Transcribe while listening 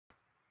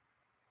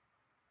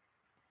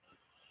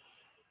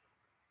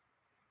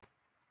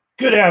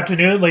Good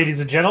afternoon, ladies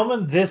and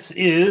gentlemen. This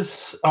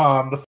is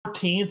the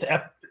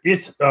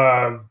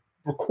 14th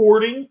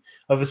recording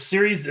of a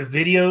series of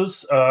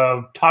videos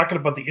talking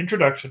about the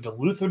introduction to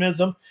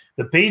Lutheranism,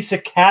 the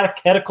basic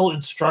catechetical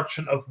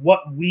instruction of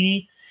what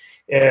we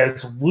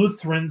as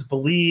Lutherans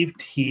believe,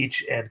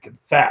 teach, and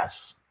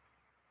confess.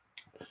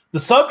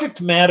 The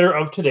subject matter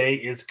of today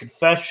is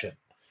confession.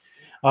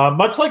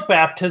 Much like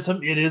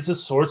baptism, it is a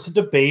source of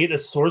debate, a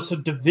source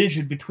of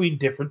division between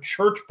different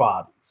church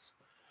bodies.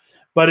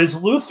 But as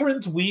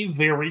Lutherans, we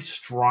very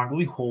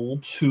strongly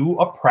hold to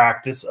a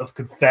practice of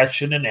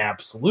confession and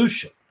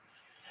absolution.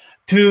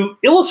 To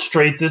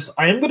illustrate this,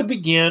 I am going to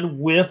begin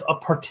with I'm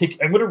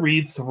going to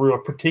read through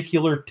a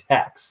particular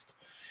text.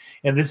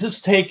 And this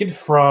is taken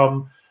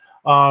from,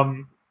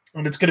 and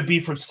it's going to be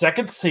from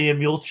 2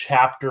 Samuel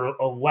chapter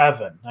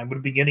 11. I'm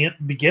going to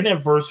begin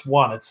at verse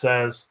 1. It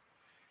says,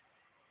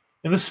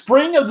 "In the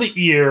spring of the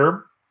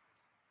year,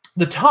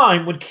 the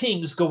time when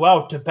kings go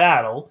out to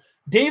battle,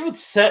 David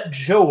sent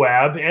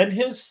Joab and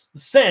his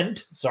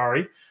servants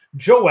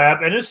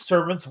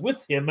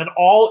with him and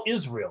all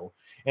Israel,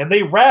 and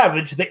they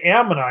ravaged the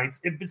Ammonites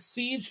and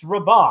besieged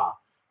Rabbah,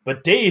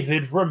 but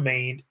David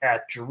remained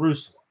at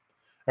Jerusalem."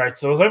 All right,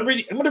 so as I'm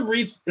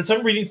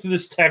reading through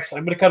this text,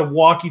 I'm going to kind of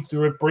walk you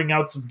through it, bring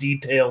out some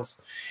details.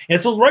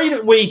 And so right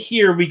away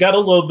here, we got a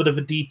little bit of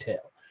a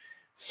detail.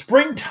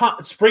 Spring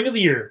of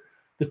the year,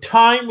 the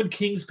time when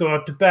kings go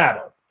out to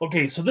battle.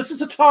 Okay, so this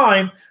is a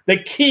time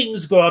that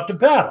kings go out to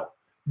battle.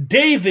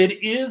 David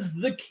is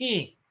the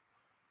king.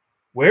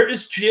 Where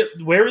is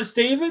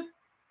David?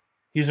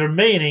 He's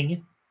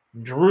remaining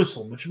in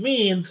Jerusalem, which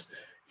means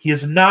he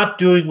is not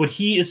doing what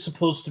he is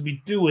supposed to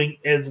be doing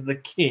as the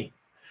king.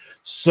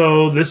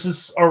 So this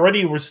is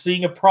already, we're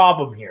seeing a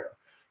problem here.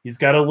 He's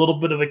got a little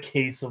bit of a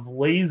case of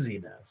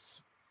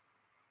laziness.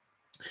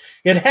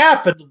 It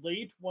happened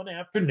late one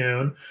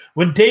afternoon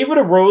when David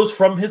arose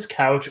from his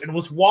couch and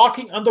was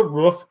walking on the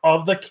roof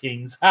of the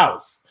king's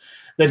house,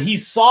 that he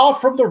saw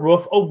from the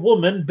roof a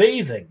woman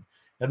bathing,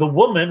 and the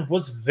woman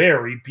was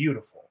very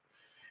beautiful.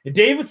 And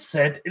David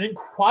sent and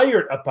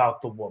inquired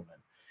about the woman.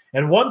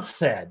 And one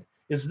said,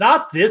 "Is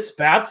not this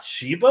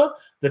Bathsheba,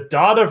 the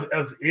daughter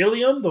of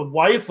Eliam, the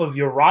wife of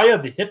Uriah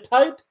the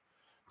Hittite?"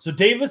 So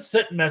David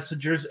sent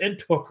messengers and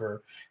took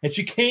her, and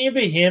she came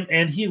to him,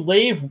 and he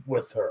lay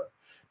with her.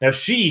 Now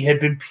she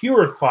had been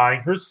purifying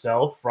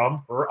herself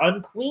from her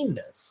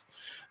uncleanness.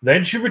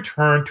 Then she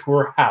returned to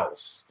her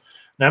house.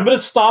 Now I'm going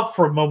to stop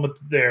for a moment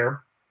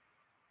there.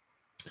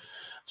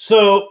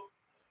 So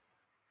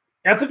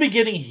at the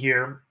beginning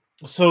here,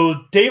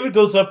 so David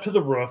goes up to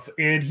the roof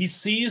and he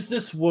sees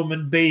this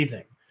woman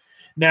bathing.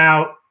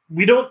 Now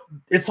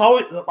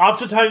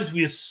oftentimes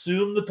we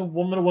assume that the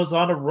woman was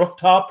on a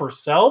rooftop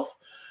herself,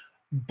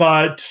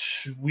 but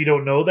we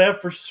don't know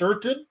that for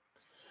certain.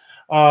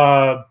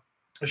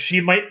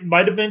 She might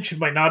have been, she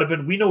might not have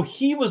been. We know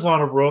he was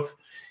on a roof,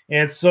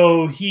 and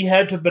so he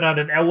had to have been on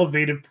an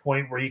elevated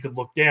point where he could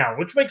look down,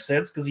 which makes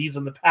sense because he's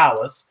in the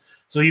palace,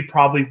 so he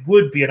probably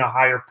would be in a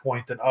higher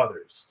point than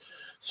others.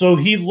 So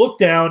he looked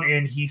down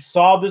and he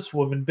saw this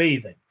woman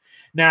bathing.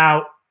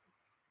 Now,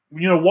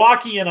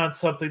 walking in on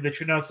something that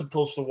you're not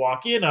supposed to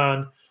walk in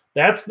on,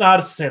 that's not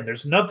a sin.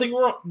 There's nothing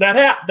wrong.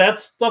 That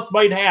stuff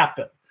might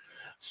happen.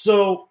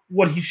 So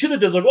what he should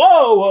have done is like,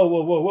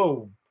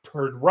 whoa,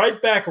 turned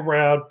right back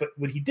around. But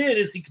what he did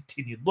is he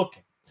continued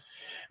looking.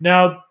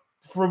 Now,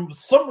 from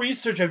some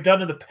research I've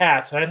done in the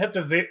past, I'd have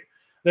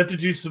to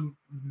do some.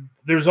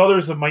 There's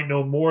others that might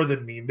know more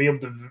than me and be able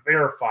to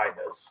verify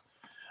this.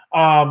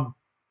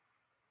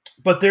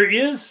 But there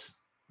is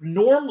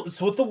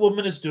so what the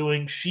woman is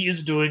doing, she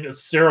is doing a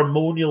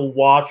ceremonial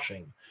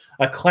washing,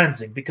 a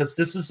cleansing, because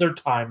this is their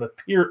time of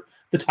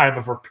the time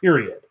of her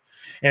period.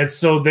 And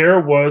so there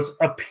was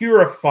a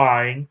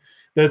purifying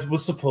that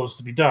was supposed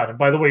to be done. And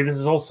by the way, this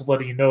is also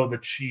letting you know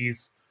that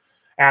she's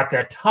at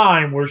that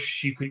time where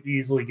she could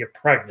easily get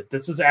pregnant.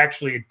 This is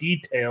actually a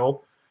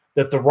detail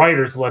that the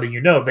writer's letting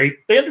you know. They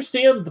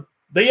understand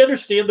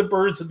the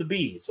birds and the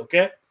bees,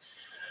 okay?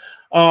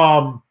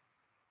 And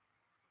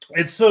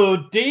so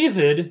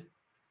David,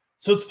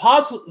 so it's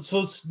possible,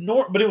 so it's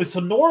but anyway, so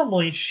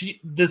normally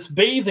this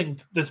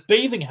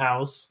bathing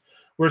house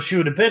where she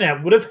would have been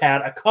at would have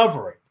had a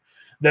covering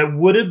that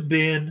would have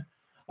been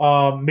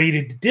made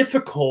it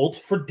difficult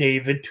for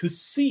David to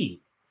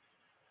see.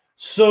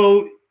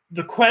 So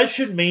the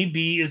question may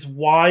be is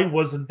why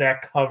wasn't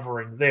that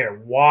covering there?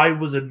 Why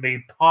was it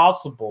made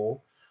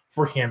possible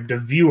for him to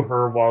view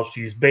her while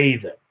she's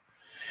bathing?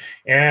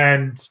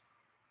 And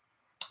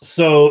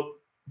so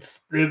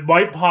it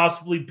might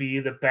possibly be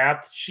that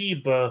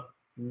Bathsheba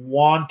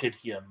wanted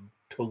him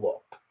to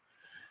look.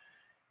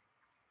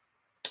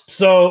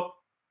 So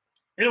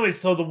anyway,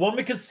 so the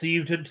woman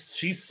conceived and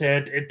she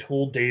sent and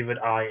told David,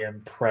 "I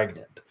am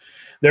pregnant."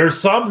 There are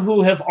some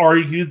who have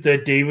argued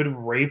that David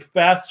raped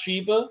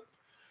Bathsheba.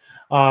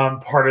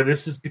 Part of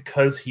this is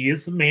because he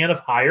is the man of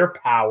higher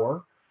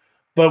power,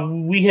 but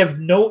we have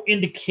no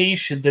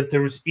indication that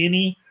there was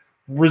any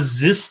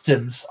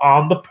resistance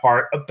on the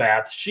part of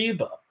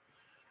Bathsheba.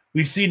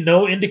 We see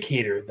no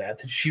indicator of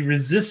that she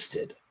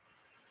resisted.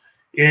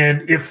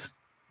 And if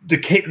the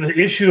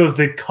issue of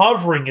the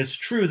covering is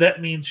true,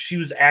 that means she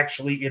was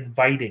actually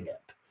inviting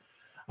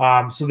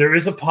it. So there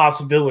is a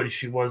possibility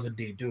she was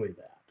indeed doing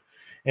that.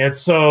 And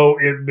so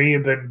it may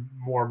have been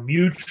more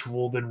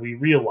mutual than we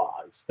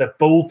realize, that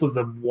both of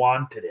them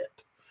wanted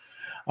it.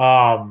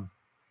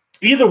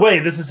 Either way,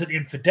 this is an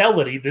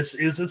infidelity. This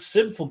is a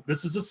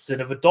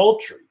sin of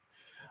adultery.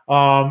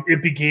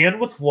 It began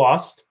with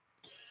lust.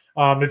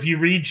 If you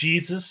read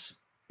Jesus,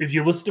 if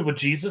you listen to what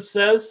Jesus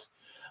says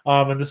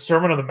in the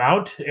Sermon on the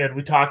Mount, and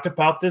we talked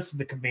about this in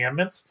the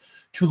commandments,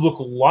 to look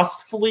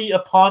lustfully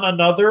upon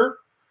another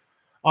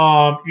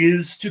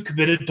is to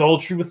commit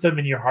adultery with them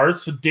in your heart.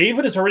 So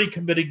David is already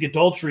committing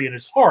adultery in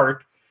his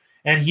heart,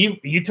 and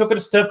he took it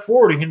a step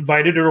forward. He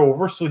invited her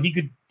over so he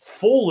could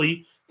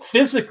fully,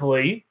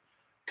 physically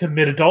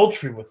commit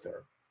adultery with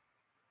her.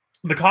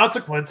 The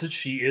consequence is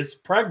she is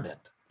pregnant,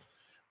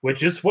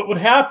 which is what would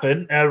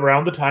happen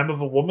around the time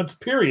of a woman's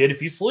period.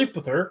 If you sleep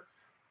with her,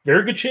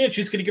 very good chance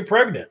she's going to get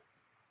pregnant.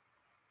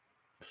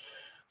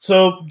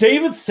 So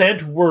David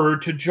sent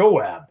word to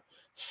Joab,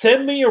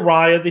 "Send me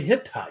Uriah the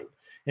Hittite."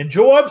 And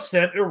Joab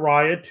sent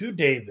Uriah to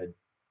David.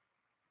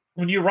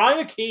 When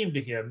Uriah came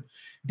to him,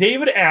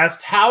 David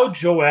asked how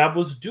Joab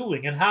was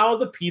doing and how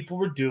the people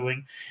were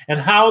doing and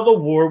how the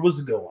war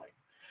was going.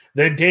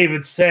 Then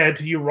David said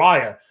to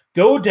Uriah,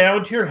 "Go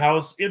down to your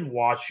house and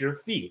wash your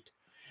feet."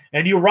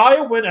 And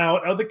Uriah went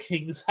out of the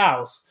king's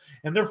house,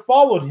 and there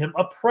followed him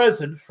a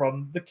present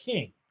from the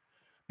king.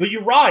 But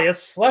Uriah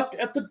slept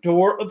at the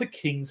door of the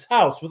king's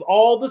house with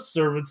all the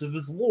servants of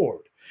his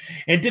lord,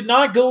 and did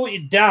not go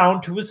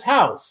down to his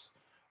house.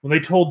 When they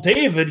told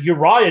David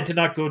Uriah did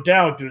not go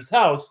down to his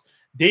house,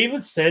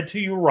 David said to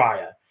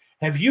Uriah,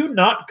 "Have you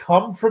not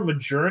come from a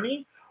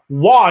journey?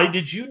 Why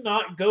did you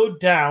not go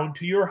down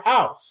to your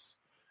house?"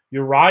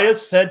 Uriah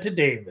said to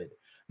David,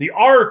 "The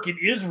ark and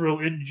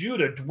Israel and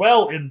Judah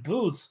dwell in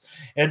booths,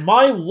 and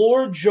my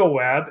lord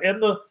Joab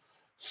and the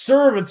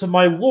servants of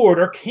my lord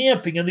are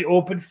camping in the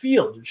open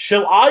field.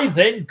 Shall I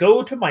then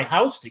go to my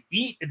house to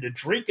eat and to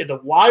drink and to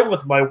lie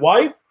with my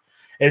wife?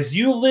 As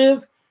you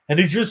live, and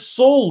as your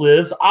soul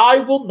lives, I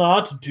will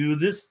not do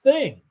this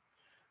thing."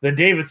 Then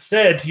David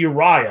said to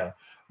Uriah,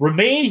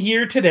 "Remain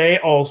here today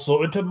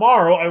also, and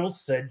tomorrow I will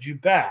send you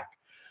back."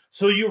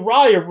 So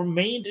Uriah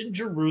remained in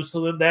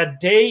Jerusalem that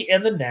day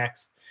and the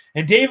next,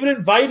 and David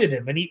invited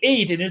him, and he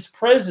ate in his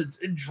presence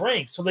and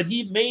drank, so that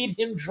he made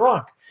him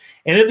drunk.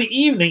 And in the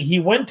evening he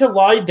went to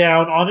lie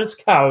down on his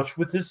couch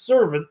with the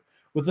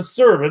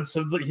servants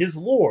of his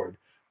lord,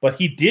 but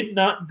he did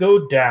not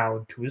go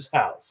down to his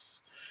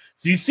house.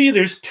 So you see,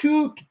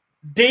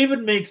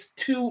 David makes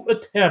two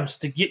attempts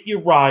to get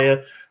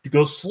Uriah to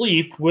go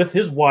sleep with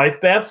his wife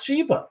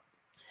Bathsheba.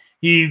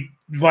 He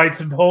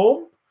invites him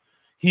home,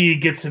 he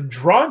gets him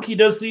drunk, he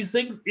does these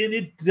things, and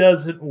it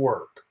doesn't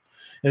work.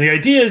 And the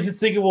idea is, he's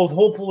thinking, well,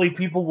 hopefully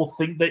people will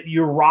think that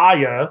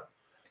Uriah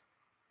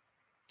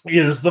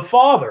is the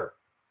father.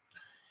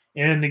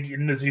 And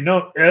as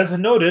I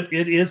noted,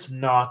 it is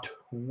not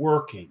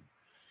working.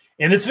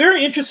 And it's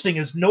very interesting,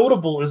 as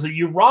notable is that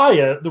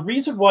Uriah, the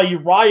reason why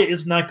Uriah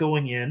is not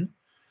going in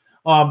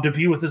to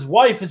be with his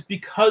wife is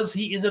because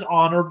he is an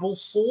honorable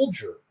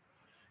soldier.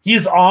 He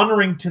is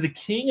honoring to the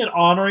king and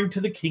honoring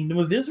to the kingdom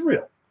of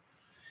Israel.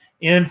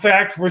 In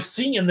fact, we're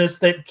seeing in this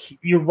that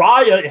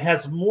Uriah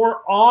has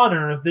more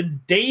honor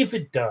than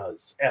David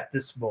does at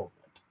this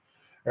moment.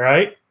 All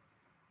right?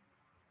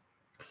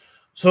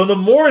 So in the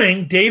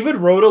morning, David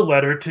wrote a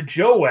letter to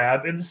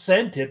Joab and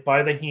sent it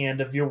by the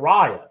hand of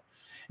Uriah.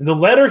 In the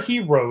letter he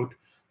wrote,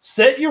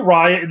 "Set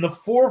Uriah in the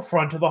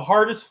forefront of the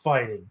hardest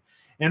fighting,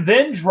 and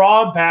then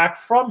draw back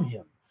from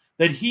him,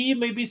 that he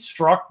may be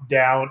struck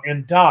down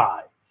and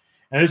die."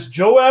 And as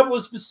Joab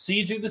was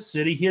besieging the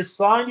city, he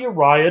assigned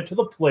Uriah to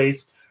the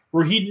place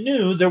where he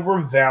knew there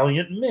were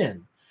valiant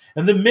men.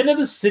 And the men of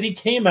the city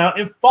came out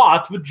and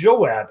fought with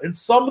Joab, and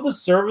some of the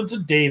servants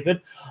of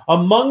David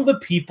among the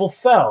people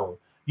fell.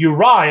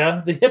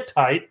 Uriah the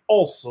Hittite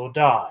also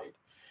died.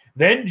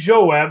 Then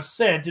Joab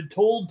sent and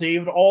told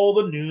David all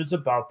the news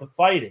about the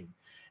fighting.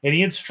 And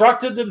he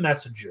instructed the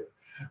messenger,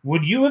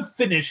 "When you have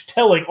finished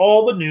telling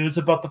all the news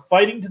about the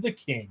fighting to the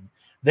king,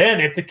 then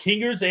if the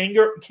king's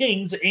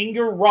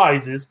anger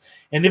rises,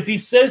 and if he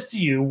says to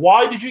you,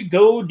 'Why did you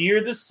go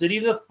near the city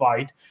to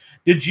fight?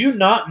 Did you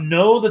not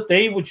know that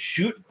they would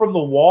shoot from the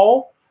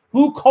wall?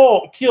 Who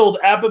killed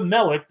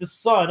Abimelech, the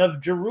son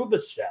of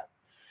Jerubbesheth?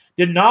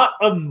 Did not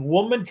a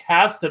woman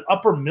cast an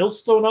upper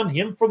millstone on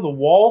him from the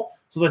wall,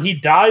 so that he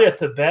died at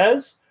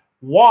Thebez?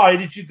 Why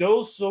did you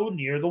go so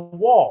near the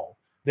wall?'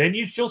 Then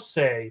you shall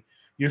say,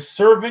 'Your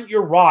servant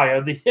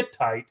Uriah the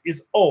Hittite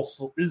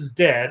is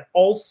dead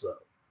also.'"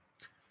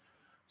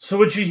 So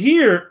what you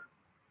hear,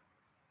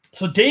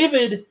 so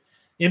David,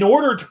 in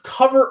order to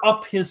cover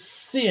up his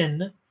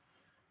sin,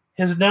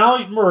 has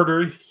now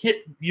murdered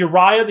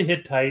Uriah the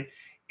Hittite,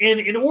 and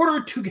in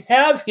order to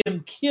have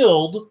him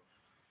killed,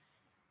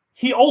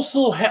 he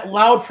also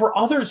allowed for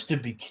others to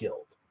be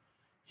killed.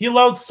 He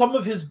allowed some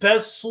of his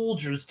best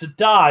soldiers to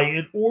die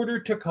in order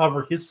to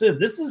cover his sin.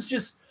 This is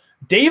just,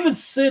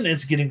 David's sin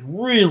is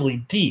getting really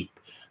deep.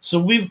 So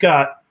we've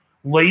got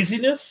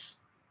laziness.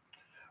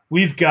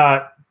 We've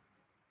got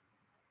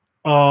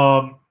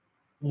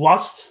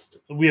lust.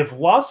 We have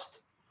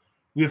lust.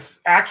 We have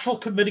actual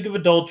committing of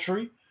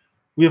adultery.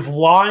 We have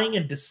lying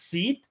and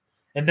deceit.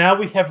 And now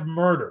we have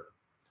murder.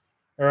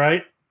 All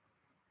right?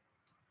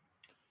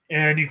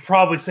 And you could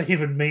probably say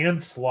even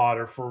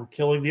manslaughter for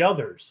killing the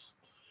others.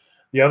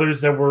 The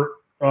others that were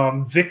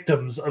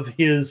victims of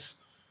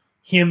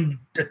him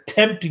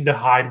attempting to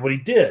hide what he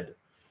did.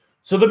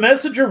 So the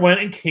messenger went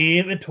and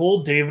came and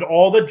told David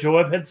all that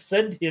Joab had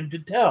sent him to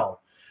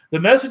tell. The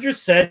messenger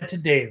said to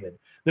David,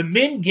 "The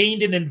men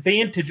gained an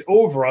advantage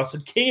over us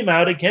and came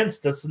out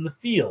against us in the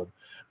field,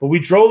 but we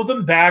drove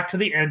them back to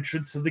the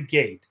entrance of the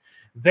gate.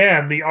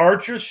 Then the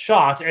archers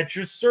shot at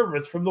your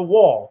servants from the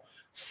wall.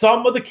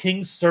 Some of the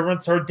king's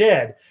servants are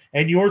dead,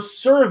 and your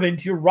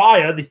servant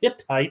Uriah the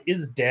Hittite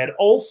is dead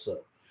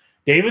also."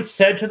 David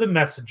said to the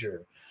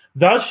messenger,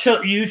 "Thus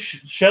shall you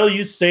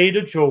say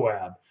to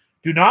Joab,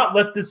 do not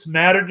let this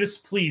matter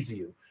displease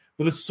you,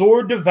 for the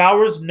sword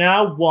devours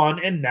now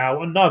one and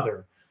now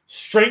another.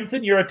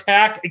 Strengthen your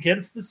attack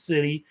against the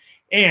city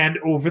and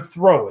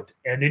overthrow it,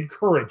 and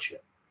encourage him."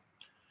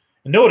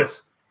 And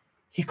notice,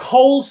 he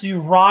calls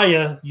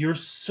Uriah your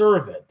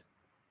servant.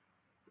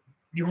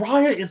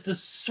 Uriah is the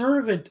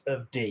servant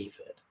of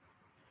David.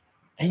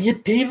 And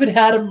yet David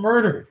had him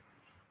murdered.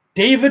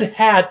 David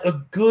had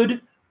a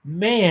good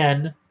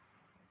man,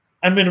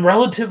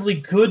 relatively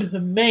good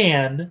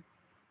man,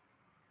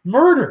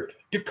 murdered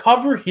to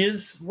cover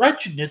his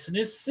wretchedness and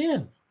his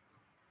sin.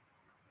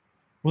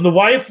 When the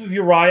wife of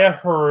Uriah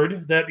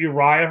heard that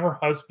Uriah, her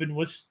husband,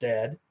 was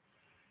dead,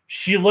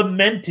 she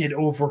lamented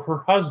over her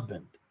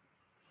husband.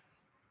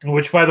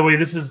 Which, by the way,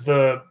 this is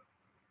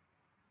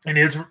in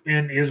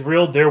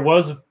Israel, there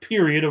was a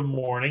period of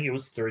mourning. It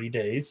was 30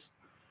 days.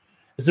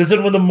 It says,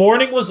 "And when the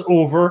mourning was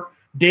over,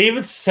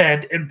 David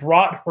sent and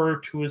brought her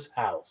to his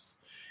house.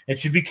 And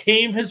she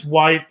became his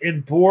wife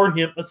and bore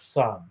him a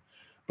son.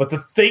 But the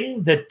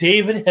thing that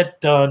David had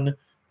done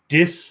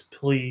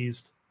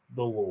displeased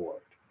the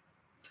Lord."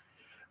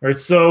 All right,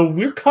 so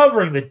we're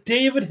covering that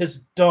David has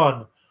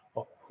done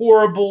a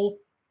horrible,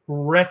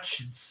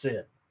 wretched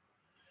sin.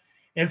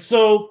 And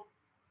so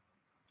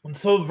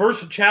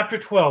verse chapter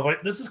 12,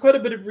 right, this is quite a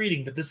bit of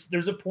reading, but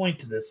there's a point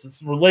to this.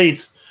 This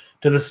relates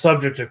to the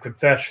subject of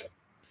confession.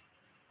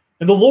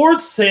 "And the Lord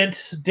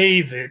sent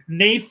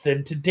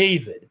Nathan to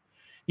David.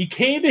 He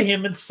came to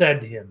him and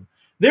said to him,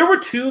 'There were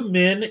two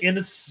men in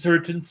a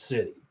certain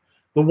city,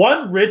 the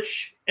one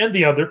rich and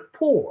the other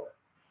poor.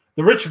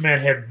 The rich man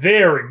had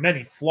very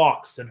many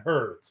flocks and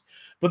herds,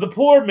 but the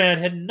poor man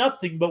had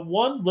nothing but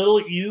one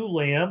little ewe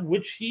lamb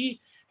which he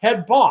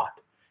had bought.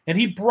 And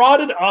he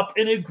brought it up,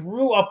 and it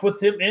grew up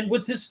with him and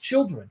with his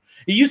children.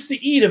 It used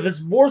to eat of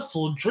his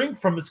morsel and drink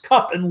from his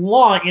cup and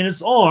lie in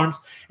his arms,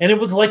 and it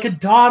was like a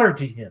daughter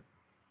to him.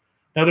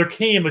 Now there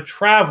came a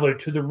traveler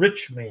to the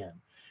rich man,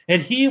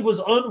 and he was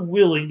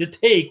unwilling to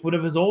take one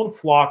of his own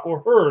flock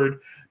or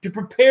herd to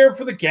prepare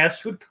for the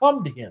guests who had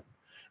come to him.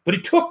 But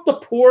he took the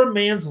poor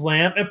man's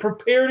lamb and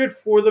prepared it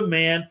for the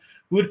man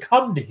who had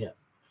come to him.'"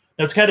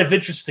 Now it's kind of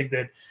interesting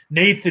that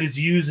Nathan is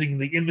using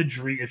the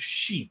imagery of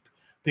sheep,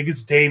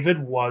 because David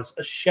was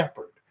a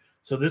shepherd.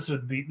 So this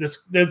would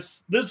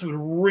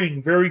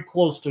ring very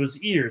close to his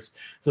ears.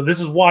 So this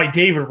is why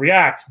David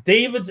reacts.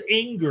 David's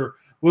anger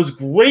was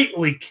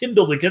greatly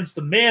kindled against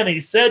the man, and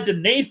he said to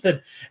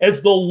Nathan,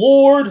 "As the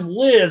Lord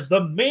lives,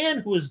 the man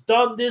who has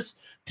done this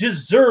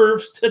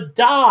deserves to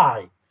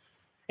die.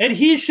 And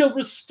he shall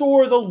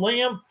restore the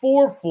lamb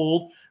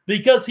fourfold,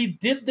 because he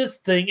did this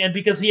thing and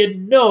because he had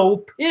no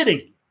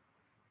pity."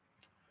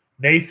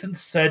 Nathan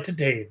said to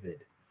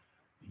David,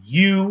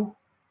 "You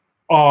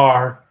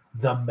are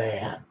the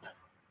man.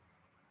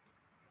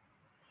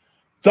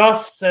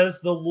 Thus says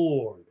the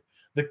Lord,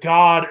 the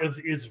God of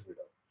Israel."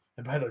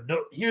 And by the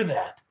way, hear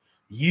that.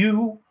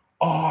 You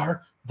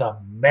are the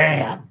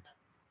man.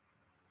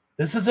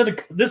 This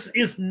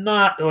is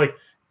not like,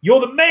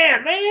 "You're the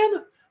man,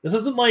 man." This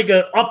isn't like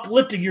a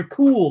uplifting, "You're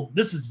cool."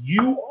 This is,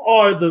 you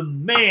are the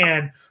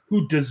man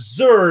who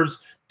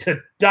deserves to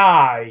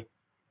die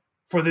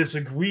for this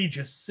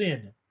egregious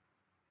sin.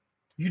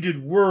 You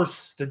did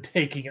worse than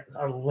taking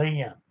a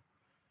lamb.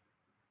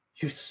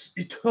 You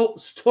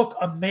took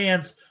a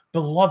man's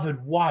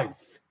beloved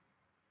wife,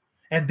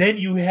 and then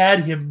you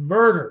had him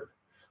murdered.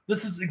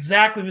 This is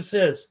exactly what it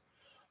says.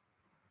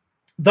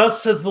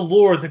 "Thus says the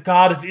Lord, the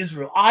God of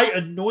Israel, I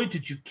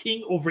anointed you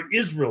king over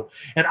Israel,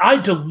 and I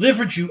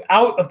delivered you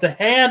out of the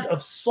hand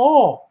of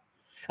Saul.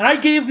 And I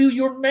gave you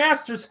your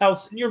master's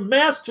house and your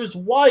master's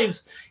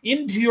wives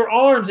into your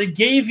arms, and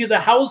gave you the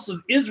house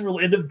of Israel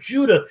and of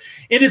Judah.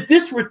 And if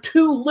this were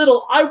too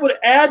little, I would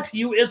add to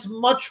you as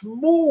much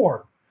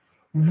more.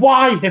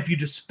 Why have you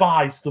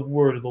despised the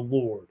word of the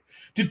Lord,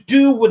 to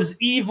do what is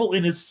evil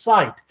in his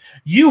sight?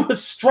 You have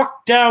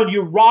struck down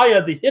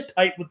Uriah the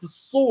Hittite with the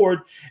sword,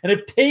 and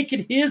have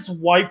taken his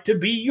wife to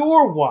be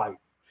your wife.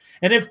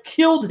 and have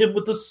killed him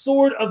with the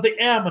sword of the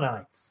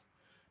Ammonites.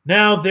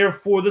 Now,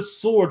 therefore, the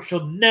sword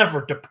shall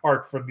never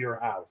depart from your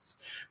house,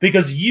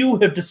 because you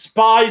have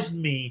despised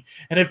me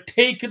and have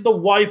taken the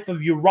wife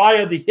of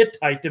Uriah the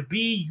Hittite to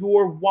be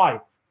your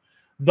wife.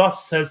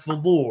 Thus says the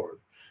Lord,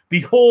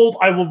 behold,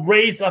 I will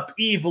raise up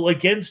evil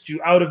against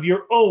you out of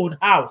your own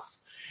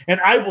house, and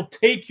I will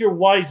take your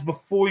wives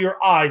before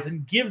your eyes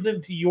and give them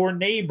to your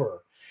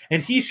neighbor,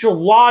 and he shall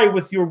lie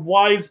with your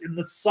wives in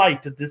the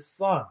sight of this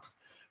sun.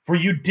 For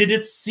you did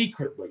it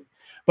secretly.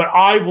 But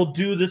I will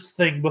do this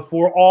thing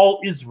before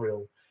all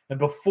Israel and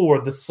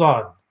before the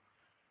sun.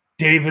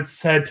 David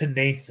said to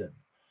Nathan,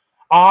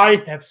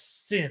 I have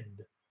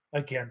sinned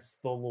against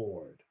the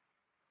Lord.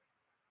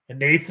 And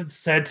Nathan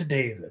said to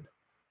David,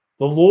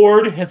 the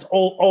Lord has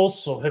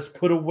also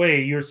put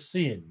away your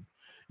sin.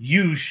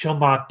 You shall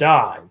not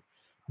die.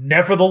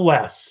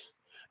 Nevertheless,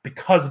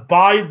 because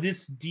by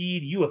this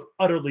deed you have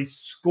utterly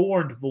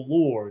scorned the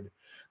Lord,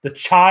 the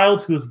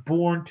child who is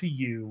born to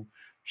you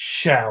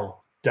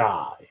shall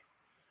die.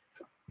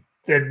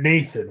 Then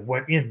Nathan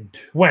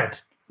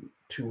went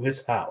to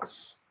his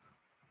house.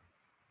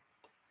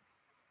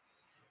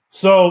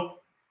 So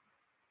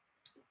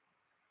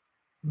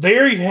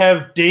there you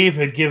have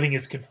David giving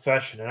his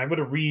confession. And I'm going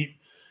to read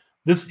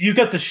this. You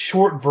got the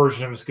short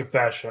version of his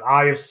confession.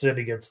 I have sinned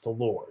against the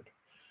Lord.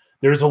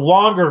 There's a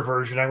longer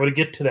version. I'm going to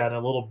get to that in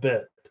a little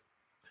bit.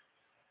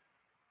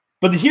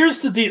 But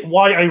here's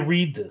why I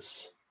read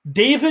this.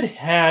 David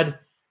had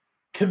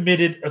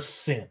committed a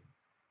sin.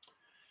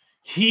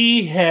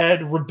 He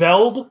had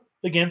rebelled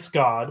against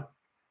God.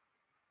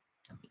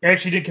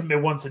 Actually, he didn't commit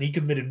one sin. He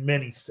committed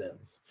many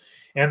sins.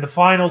 And the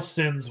final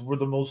sins were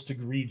the most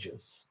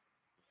egregious.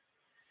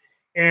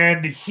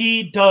 And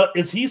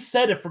as he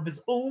said it from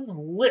his own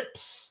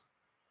lips,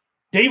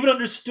 David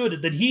understood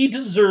it, that he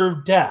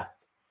deserved death.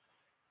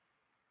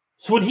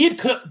 So when he had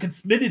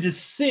committed his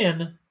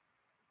sin,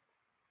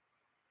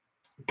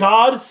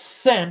 God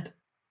sent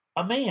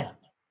a man,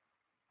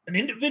 an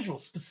individual,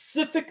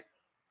 specific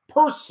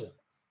person,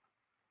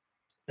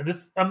 and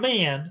a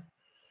man,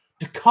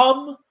 to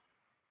come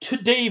to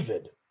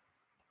David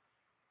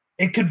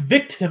and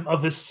convict him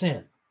of his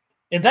sin.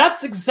 And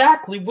that's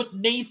exactly what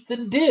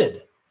Nathan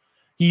did.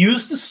 He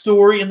used the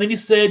story and then he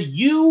said,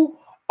 you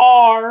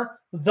are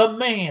the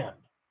man,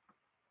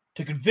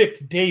 to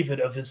convict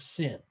David of his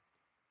sin.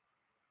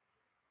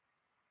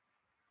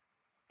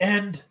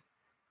 And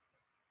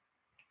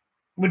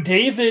when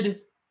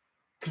David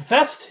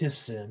confessed his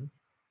sin,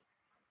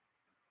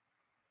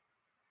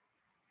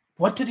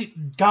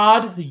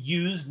 God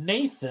used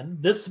Nathan,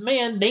 this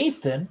man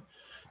Nathan,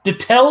 to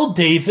tell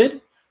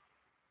David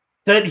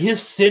that his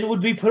sin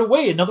would be put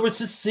away. In other words,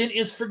 his sin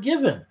is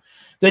forgiven,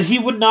 that he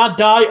would not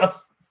die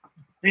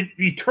an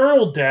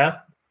eternal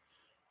death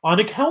on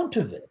account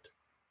of it.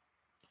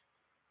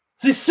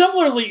 See,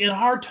 similarly in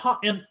our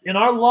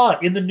law,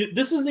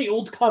 this is the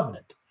Old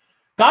Covenant.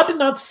 God did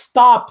not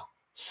stop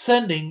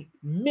sending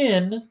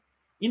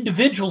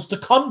individuals to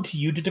come to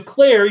you to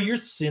declare your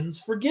sins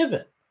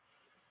forgiven.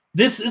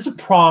 This is a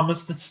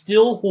promise that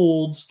still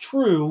holds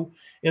true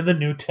in the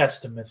New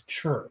Testament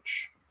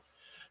church.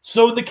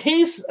 So in the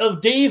case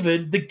of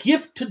David, the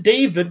gift to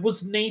David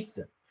was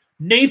Nathan.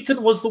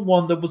 Nathan was the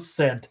one that was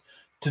sent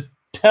to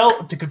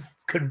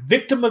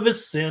convict him of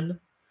his sin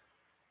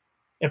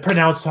and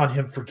pronounce on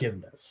him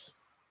forgiveness.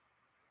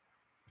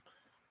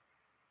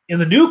 In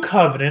the New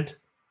Covenant,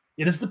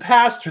 it is the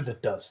pastor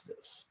that does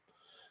this.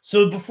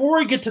 So before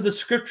I get to the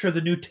scripture of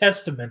the New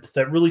Testament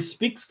that really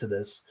speaks to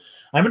this,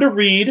 I'm going to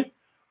read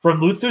from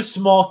Luther's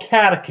Small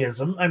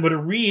Catechism. I'm going to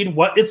read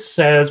what it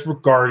says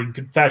regarding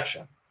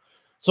confession.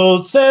 So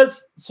it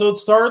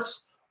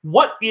starts,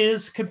 what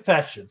is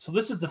confession? So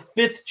this is the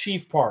fifth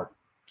chief part.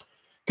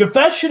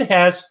 Confession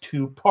has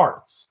two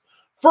parts.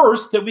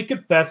 First, that we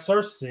confess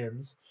our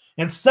sins,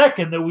 and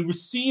second, that we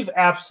receive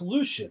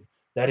absolution,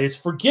 that is,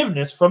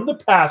 forgiveness from the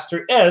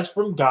pastor as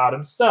from God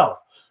himself,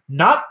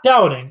 not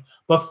doubting,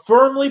 but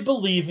firmly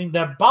believing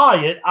that by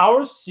it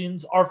our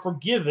sins are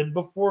forgiven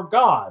before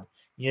God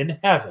in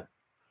heaven.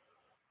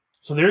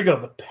 So there you go.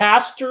 The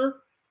pastor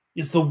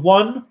is the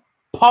one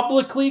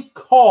publicly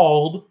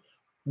called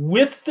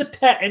with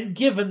and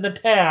given the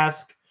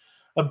task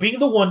of being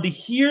the one to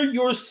hear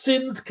your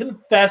sins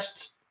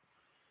confessed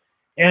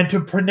and to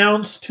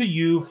pronounce to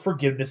you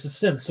forgiveness of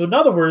sins. So in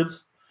other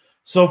words,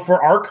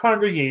 for our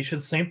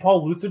congregation, St.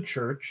 Paul Lutheran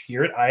Church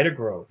here at Ida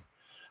Grove,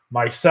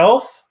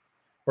 myself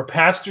or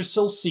Pastor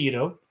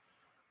Salcedo,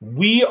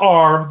 we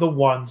are the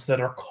ones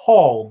that are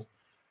called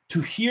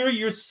to hear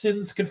your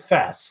sins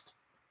confessed.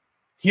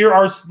 Here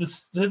are the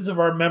sins of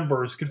our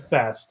members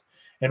confessed,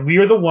 and we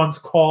are the ones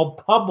called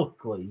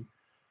publicly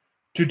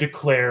to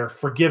declare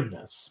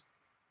forgiveness.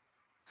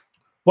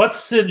 What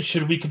sins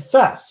should we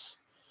confess?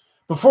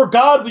 Before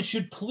God, we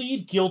should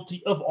plead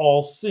guilty of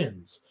all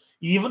sins,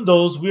 even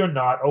those we are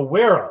not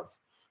aware of,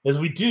 as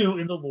we do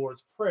in the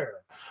Lord's Prayer.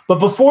 But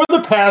before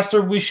the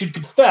pastor, we should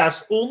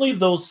confess only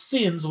those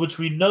sins which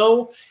we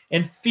know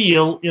and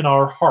feel in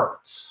our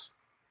hearts.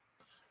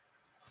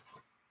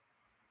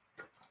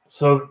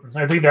 So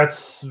I think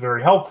that's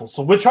very helpful.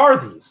 So which are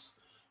these?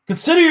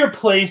 Consider your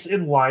place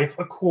in life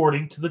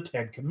according to the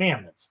Ten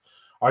Commandments.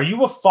 Are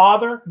you a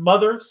father,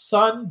 mother,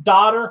 son,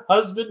 daughter,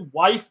 husband,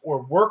 wife,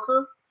 or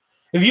worker?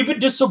 Have you been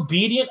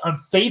disobedient,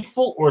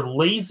 unfaithful, or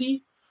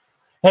lazy?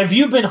 Have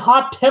you been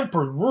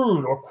hot-tempered,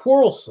 rude, or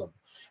quarrelsome?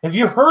 Have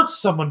you hurt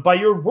someone by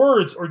your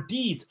words or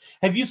deeds?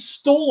 Have you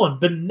stolen,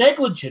 been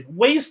negligent,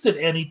 wasted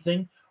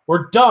anything,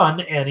 or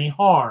done any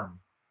harm?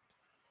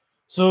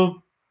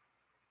 So,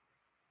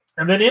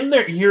 and then in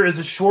there, here is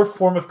a short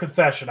form of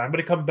confession. I'm going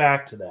to come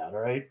back to that, all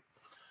right?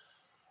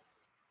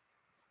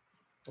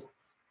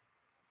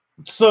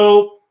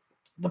 So,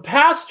 the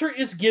pastor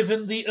is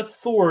given the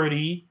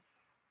authority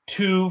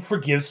to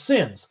forgive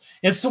sins.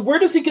 And so where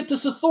does he get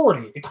this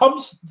authority? It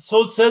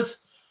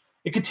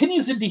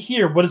continues into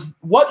here.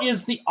 What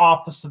is the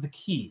office of the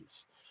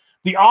keys?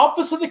 The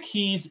office of the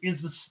keys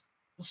is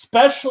the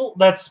special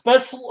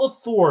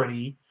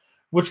authority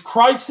which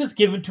Christ has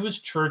given to his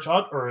church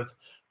on earth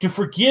to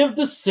forgive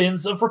the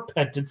sins of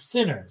repentant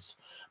sinners,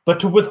 but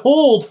to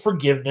withhold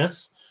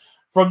forgiveness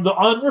from the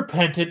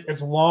unrepentant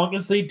as long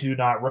as they do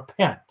not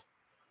repent.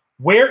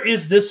 Where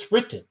is this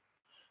written?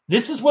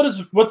 This is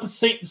what the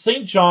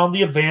Saint John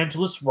the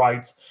Evangelist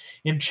writes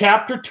in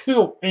chapter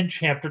 2, in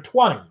chapter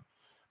 20.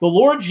 The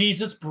Lord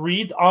Jesus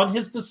breathed on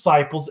his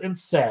disciples and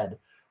said,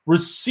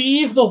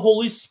 "Receive the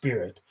Holy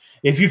Spirit.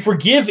 If you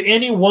forgive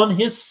anyone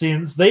his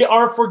sins, they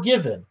are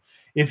forgiven.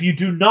 If you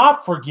do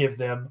not forgive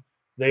them,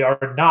 they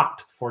are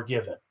not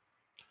forgiven."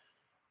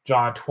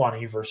 John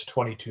 20, verse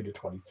 22 to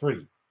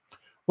 23.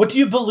 What do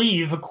you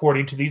believe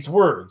according to these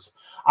words?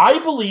 I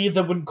believe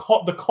that when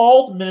the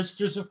called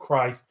ministers of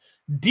Christ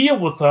deal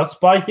with us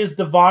by his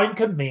divine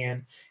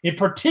command, in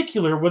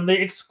particular when they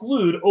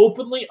exclude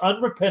openly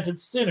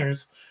unrepentant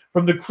sinners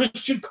from the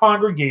Christian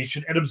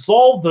congregation and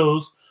absolve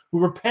those who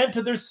repent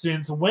of their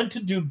sins when to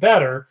do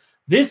better,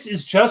 this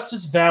is just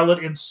as valid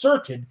and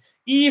certain,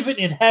 even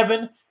in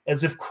heaven,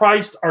 as if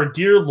Christ, our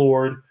dear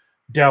Lord,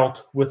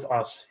 dealt with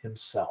us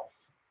himself.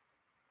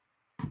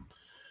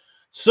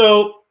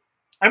 So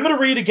I'm going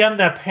to read again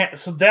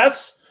so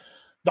that's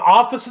the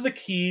office of the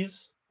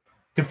keys,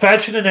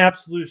 confession and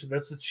absolution.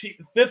 That's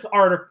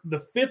the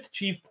fifth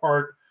chief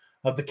part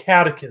of the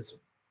catechism.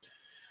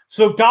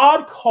 So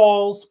God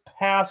calls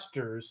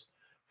pastors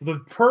for the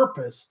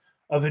purpose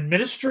of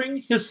administering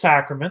his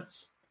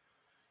sacraments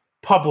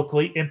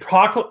publicly in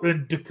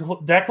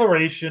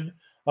declaration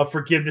of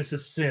forgiveness of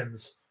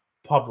sins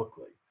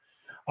publicly.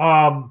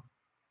 In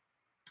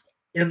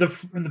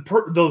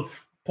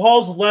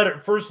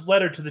Paul's first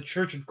letter to the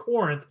church in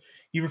Corinth,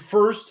 he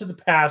refers to the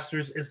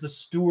pastors as the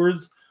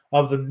stewards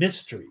of the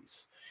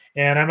mysteries.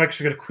 And I'm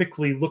actually going to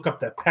quickly look up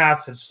that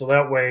passage so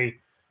that way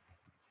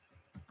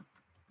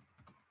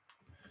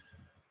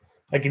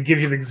I can give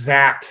you the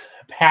exact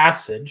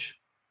passage.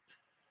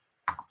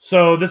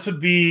 So this would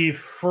be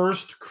 1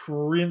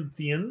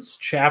 Corinthians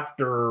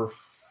chapter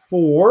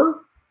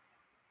 4.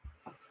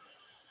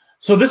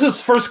 So this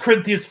is 1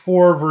 Corinthians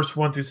 4, verse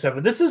 1 through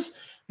 7.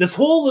 This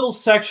whole little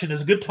section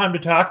is a good time to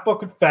talk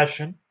about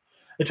confession,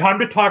 a time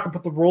to talk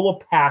about the role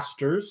of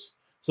pastors,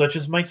 such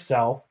as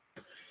myself.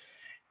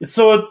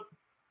 So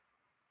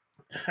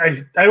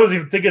I wasn't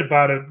even thinking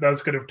about it. I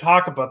was going to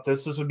talk about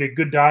this. This would be a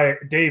good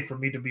day for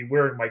me to be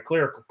wearing my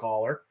clerical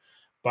collar,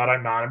 but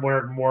I'm not. I'm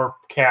wearing more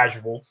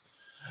casual.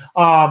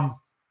 But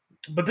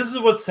this is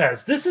what it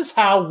says. This is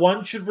how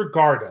one should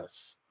regard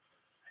us,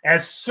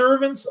 as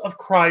servants of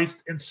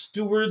Christ and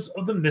stewards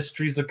of the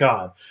mysteries of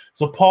God.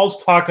 So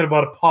Paul's talking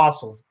about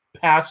apostles,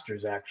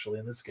 pastors, actually,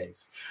 in this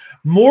case.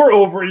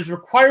 Moreover, it is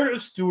required of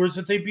stewards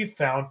that they be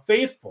found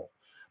faithful.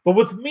 But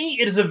with me,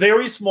 it is a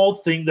very small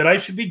thing that I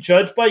should be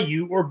judged by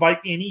you or by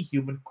any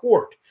human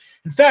court.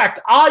 In fact,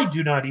 I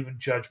do not even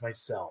judge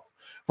myself,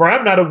 for I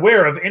am not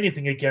aware of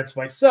anything against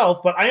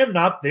myself, but I am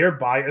not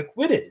thereby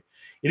acquitted.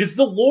 It is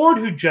the Lord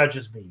who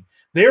judges me.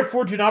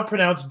 Therefore, do not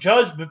pronounce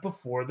judgment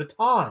before the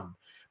time.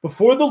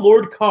 Before the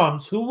Lord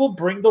comes, who will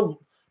bring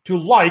to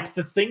light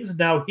the things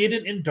now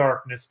hidden in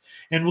darkness,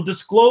 and will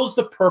disclose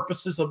the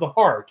purposes of the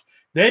heart.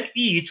 Then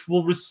each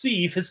will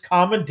receive his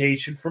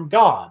commendation from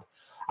God.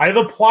 I have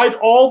applied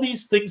all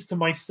these things to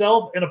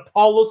myself and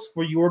Apollos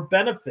for your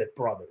benefit,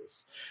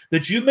 brothers,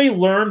 that you may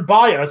learn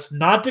by us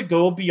not to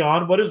go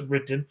beyond what is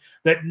written,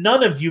 that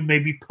none of you may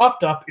be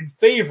puffed up in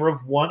favor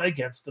of one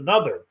against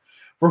another.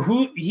 For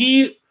who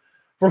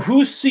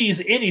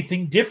sees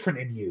anything different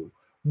in you?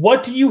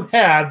 What do you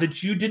have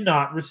that you did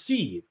not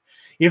receive?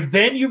 If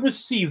then you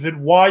received it,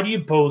 why do you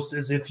boast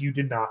as if you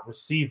did not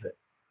receive it?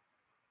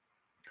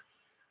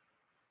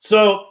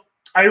 So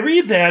I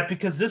read that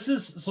because this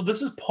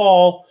is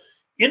Paul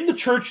in the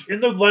church, in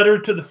the letter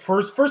to the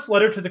first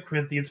letter to the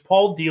Corinthians.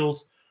 Paul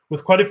deals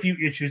with quite a few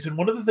issues, and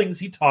one of the things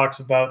he talks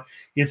about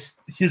is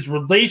his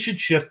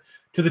relationship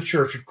to the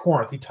church at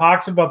Corinth. He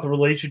talks about the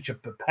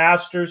relationship of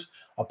pastors,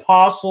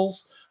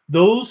 apostles,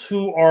 those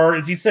who are,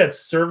 as he said,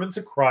 servants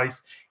of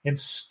Christ and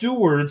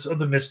stewards of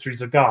the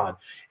mysteries of God.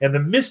 And the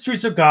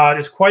mysteries of God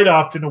is quite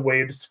often a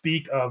way to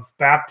speak of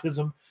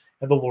baptism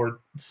and the Lord's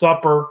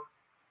Supper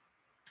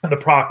and the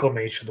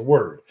proclamation of the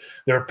word.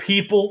 There are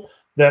people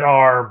that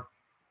are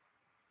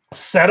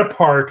set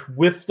apart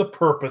with the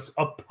purpose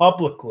of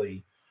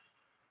publicly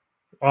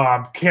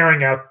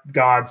carrying out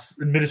God's,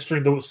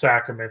 administering those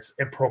sacraments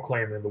and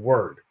proclaiming the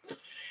word.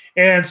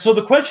 And so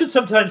the question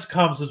sometimes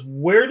comes is,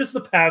 where does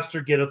the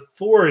pastor get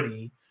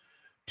authority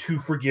to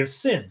forgive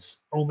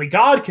sins? Only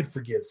God can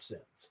forgive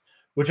sins,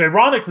 which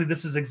ironically,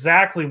 this is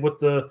exactly what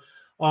the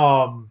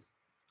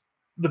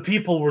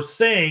people were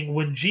saying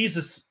when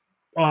Jesus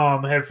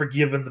had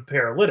forgiven the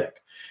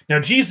paralytic.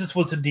 Now, Jesus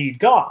was indeed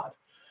God,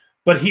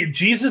 but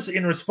Jesus,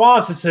 in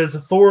response, it says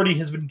authority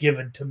has been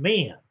given to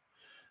man.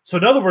 So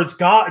in other words,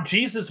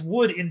 Jesus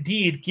would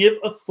indeed give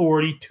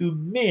authority to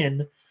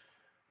men,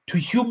 to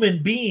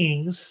human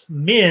beings,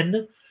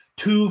 men,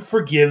 to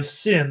forgive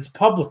sins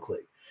publicly.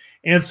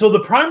 And so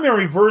the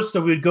primary verse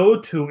that we go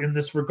to in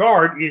this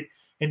regard,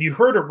 and you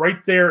heard it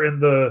right there in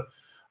the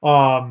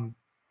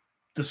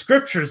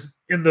scriptures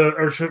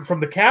from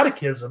the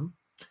Catechism,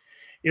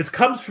 it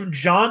comes from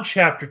John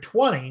chapter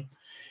 20,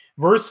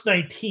 verse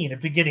 19,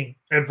 and beginning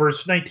at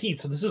verse 19.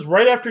 So this is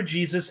right after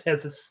Jesus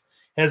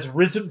has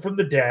risen from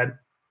the dead.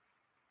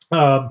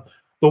 The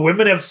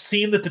women have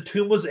seen that the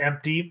tomb was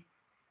empty,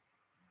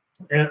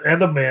 and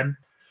the men,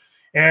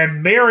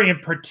 and Mary in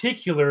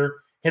particular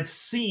had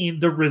seen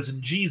the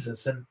risen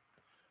Jesus and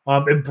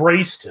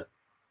embraced him.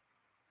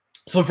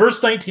 So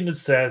verse 19, it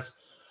says,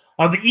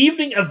 on the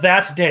evening of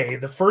that day,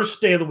 the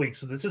first day of the week,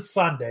 so this is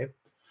Sunday,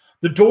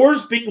 the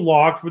doors being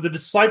locked where the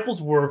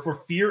disciples were for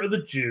fear of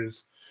the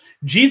Jews,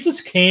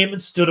 Jesus came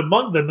and stood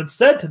among them and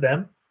said to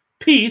them,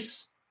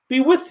 peace be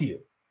with you.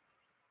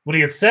 When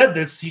he had said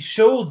this, he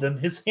showed them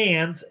his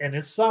hands and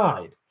his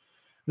side.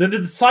 Then the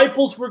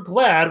disciples were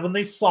glad when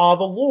they saw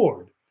the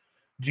Lord.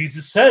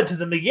 Jesus said to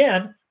them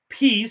again,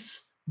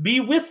 peace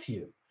be with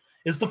you.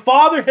 As the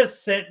Father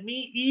has sent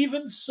me,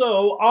 even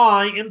so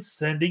I am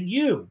sending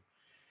you.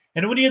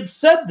 And when he had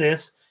said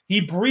this, he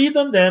breathed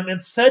on them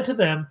and said to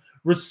them,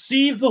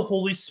 receive the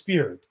Holy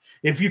Spirit.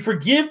 If you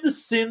forgive the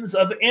sins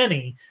of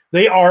any,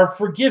 they are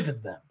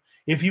forgiven them.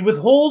 If you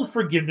withhold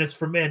forgiveness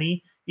from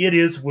any, it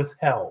is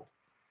withheld.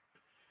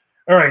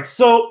 All right,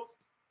 so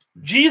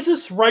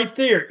Jesus right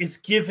there is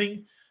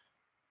giving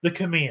the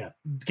command,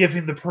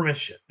 giving the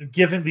permission,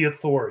 giving the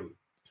authority.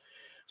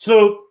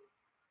 So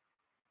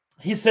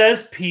he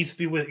says, peace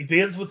be with you. He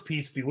begins with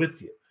peace be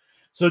with you.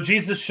 So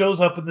Jesus shows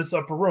up in this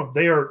upper room.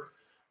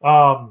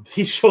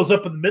 He shows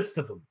up in the midst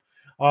of them.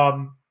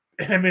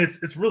 I mean,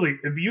 it's really,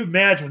 if you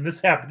imagine when this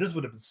happened, this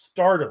would have been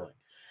startling.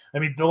 I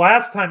mean, the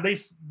last time they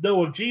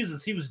know of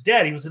Jesus, he was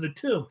dead. He was in a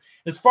tomb.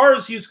 As far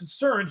as he was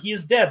concerned, he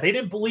is dead. They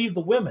didn't believe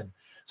the women.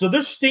 So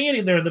they're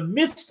standing there in the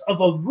midst of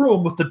a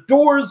room with the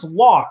doors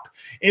locked,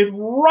 and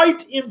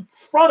right in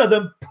front of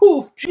them,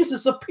 poof,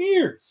 Jesus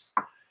appears.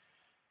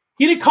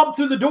 He didn't come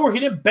through the door. He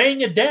didn't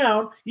bang it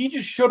down. He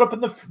just showed up in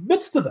the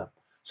midst of them.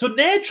 So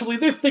naturally,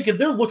 they're thinking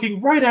they're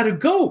looking right at a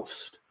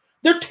ghost.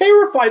 They're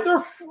terrified. They're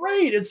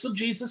afraid. And so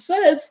Jesus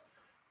says,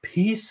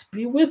 peace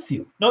be with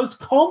you. No, it's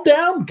calm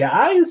down,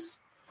 guys.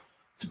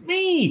 It's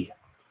me.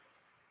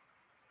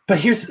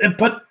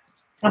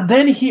 And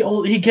then he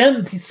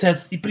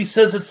says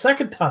it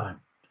second time.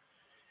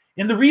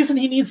 And the reason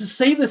he needs to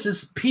say this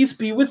is peace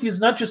be with you is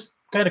not just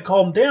kind of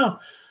calm down,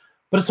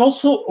 but it's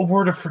also a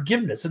word of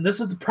forgiveness. And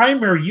this is the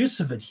primary use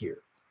of it here.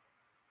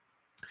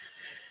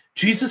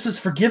 Jesus is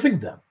forgiving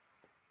them.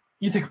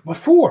 You think,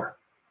 before?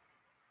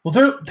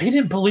 Well, they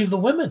didn't believe the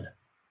women.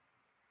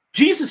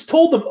 Jesus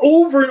told them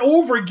over and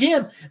over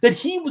again that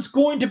he was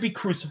going to be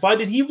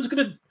crucified and he was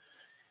going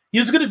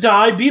to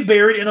die, be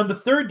buried, and on the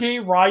third day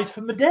rise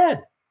from the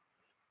dead.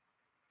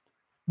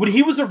 When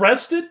he was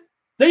arrested,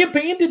 they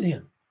abandoned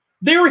him.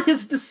 They were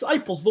his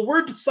disciples. The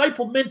word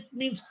disciple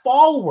means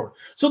follower.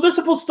 So they're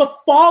supposed to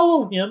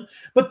follow him,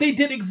 but they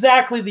did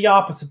exactly the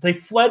opposite. They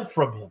fled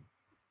from him.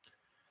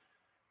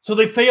 So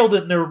they failed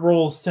in their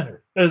role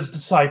as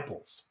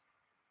disciples.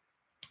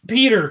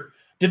 Peter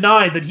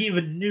denied that he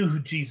even knew who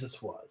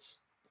Jesus was.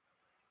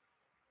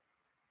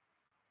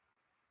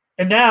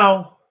 And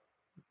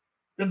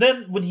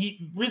then when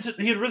he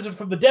had risen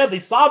from the dead, they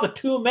saw the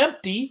tomb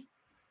empty.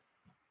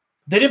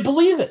 They didn't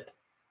believe it.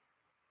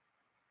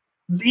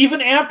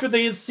 Even after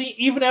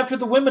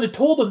the women had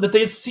told them that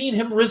they had seen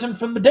him risen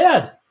from the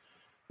dead,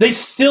 they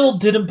still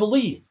didn't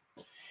believe.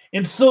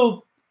 And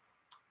so,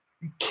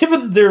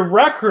 given their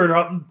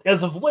record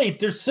as of late,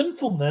 their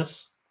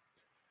sinfulness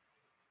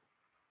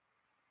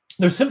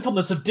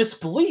of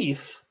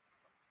disbelief,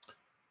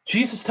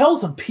 Jesus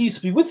tells them, peace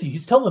be with you.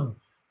 He's telling them,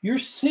 your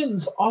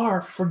sins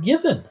are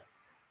forgiven.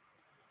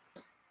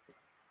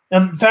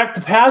 And in fact,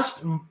 the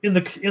past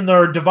in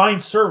our divine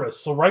service,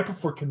 so right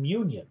before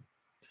communion,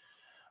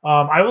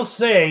 I will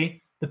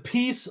say, the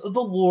peace of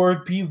the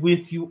Lord be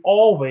with you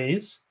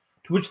always,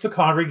 to which the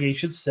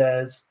congregation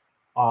says,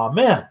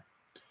 Amen.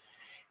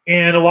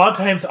 And a lot of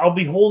times I'll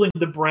be holding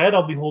the bread,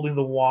 I'll be holding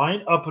the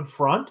wine up in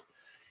front.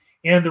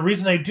 And the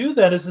reason I do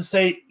that is to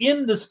say,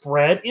 in this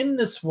bread, in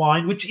this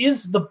wine, which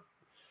is the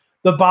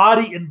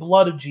body and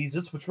blood of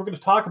Jesus, which we're going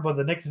to talk about in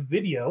the next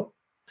video,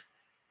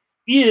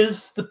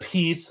 is the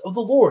peace of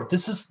the Lord.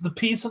 This is the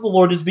peace of the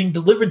Lord is being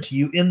delivered to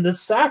you in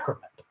this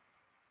sacrament.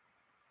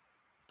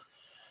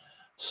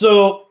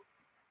 So,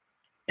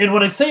 and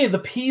when I say the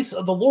peace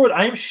of the Lord,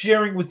 I am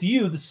sharing with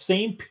you the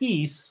same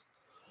peace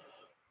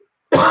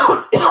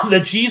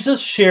that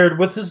Jesus shared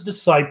with his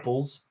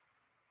disciples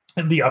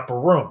in the upper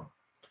room.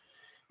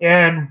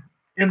 And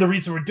the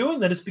reason we're doing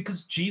that is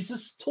because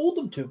Jesus told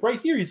them to.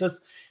 Right here, he says,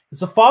 as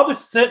the Father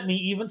sent me,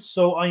 even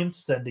so I am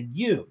sending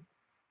you. And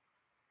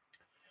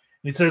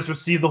he says,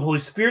 receive the Holy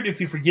Spirit. If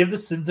you forgive the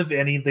sins of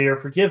any, they are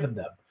forgiven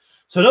them.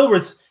 So in other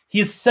words, he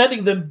is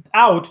sending them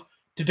out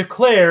to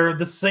declare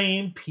the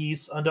same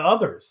peace unto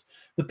others.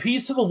 The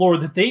peace of the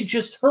Lord that they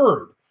just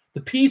heard,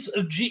 the peace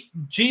of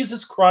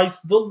Jesus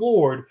Christ the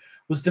Lord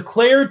was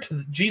declared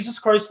to Jesus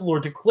Christ the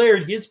Lord,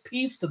 declared his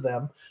peace to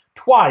them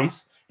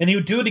twice, and he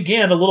would do it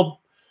again a little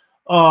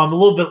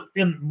bit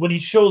when he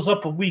shows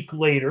up a week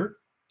later.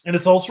 And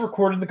it's also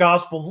recorded in the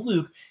Gospel of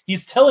Luke.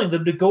 He's telling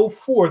them to go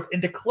forth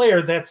and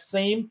declare that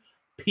same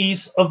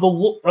peace of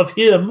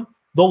him,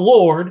 the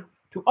Lord,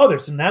 to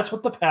others. And that's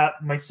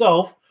what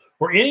myself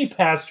or any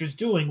pastor is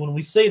doing when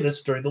we say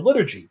this during the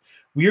liturgy.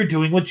 We are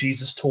doing what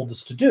Jesus told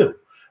us to do.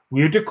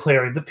 We are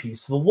declaring the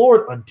peace of the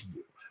Lord unto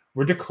you.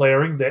 We're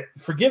declaring that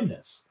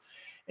forgiveness.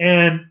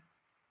 And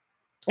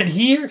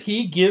here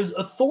he gives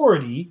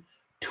authority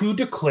to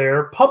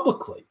declare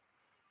publicly,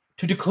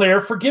 to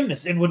declare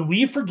forgiveness. And when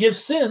we forgive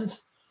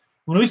sins,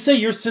 when we say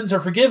your sins are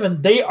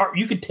forgiven,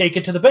 you could take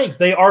it to the bank.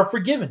 They are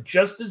forgiven,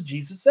 just as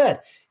Jesus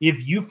said.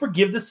 If you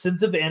forgive the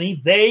sins of any,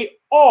 they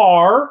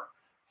are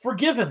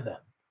forgiven them.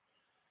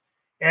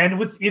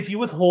 And if you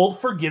withhold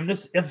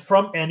forgiveness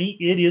from any,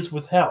 it is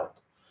withheld.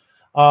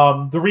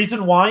 The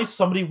reason why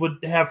somebody would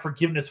have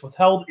forgiveness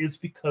withheld is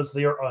because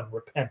they are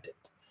unrepentant.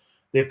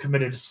 They've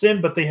committed a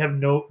sin, but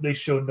they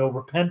show no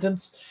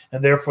repentance,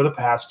 and therefore the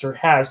pastor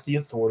has the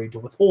authority to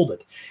withhold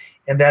it.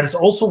 And that is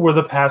also where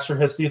the pastor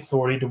has the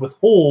authority to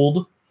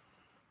withhold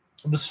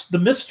the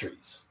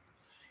mysteries.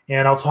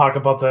 And I'll talk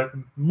about that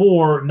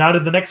more, not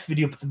in the next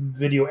video, but the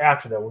video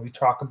after that, when we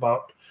talk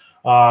about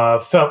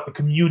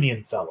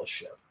communion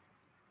fellowship.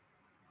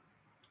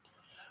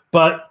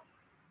 But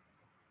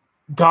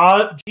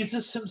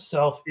Jesus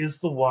himself is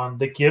the one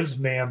that gives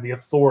man the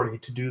authority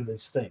to do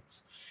these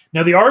things.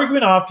 Now, the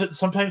argument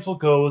sometimes will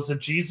go is that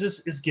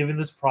Jesus is giving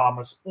this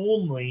promise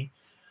only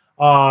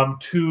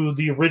to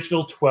the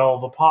original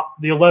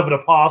 11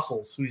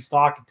 apostles who he's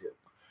talking to.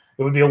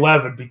 It would be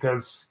 11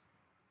 because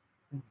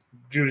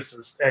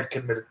Judas had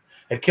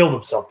killed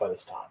himself by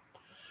this time.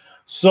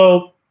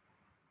 So,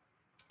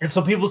 and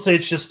some people say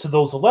it's just to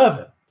those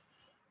 11.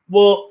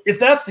 Well, if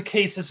that's the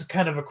case, this is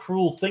kind of a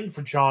cruel thing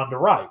for John to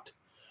write,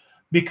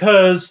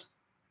 because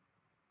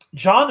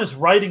John is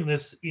writing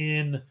this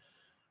in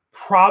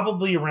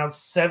probably around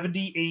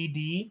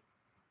 70 AD.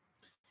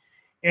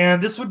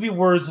 And this would be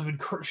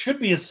should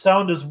be as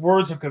sound as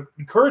words of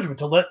encouragement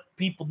to let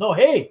people know,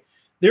 hey,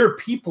 there are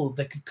people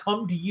that could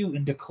come to you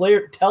and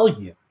tell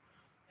you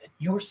that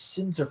your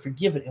sins are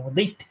forgiven. And when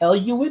they tell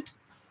you it,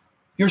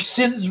 your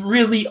sins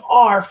really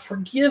are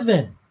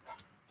forgiven.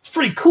 It's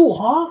pretty cool,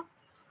 huh?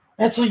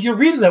 And so you're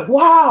reading that,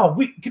 wow,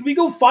 can we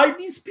go find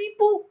these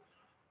people?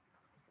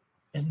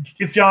 And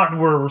if John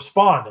were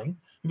responding,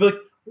 he'd be like,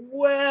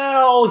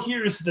 well,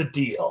 here's the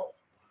deal.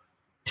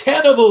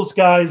 10 of those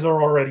guys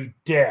are already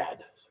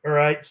dead, all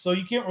right? So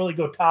you can't really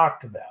go talk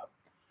to them.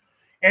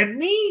 And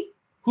me,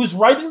 who's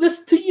writing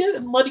this to you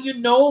and letting you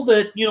know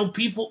that,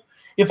 people,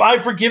 if I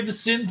forgive the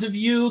sins of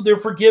you, they're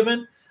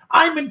forgiven.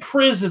 I'm in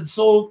prison,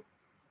 so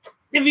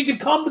if you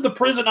could come to the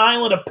prison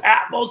island of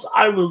Patmos,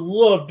 I would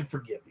love to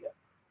forgive you.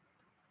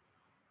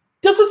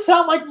 Doesn't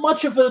sound like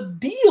much of a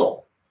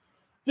deal,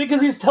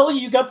 because he's telling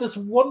you got this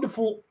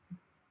wonderful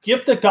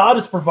gift that God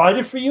has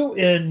provided for you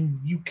and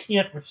you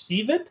can't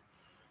receive it.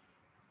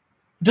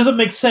 It doesn't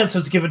make sense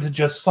it's given to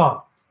just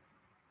some,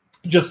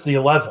 just the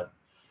 11.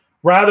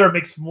 Rather, it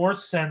makes more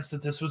sense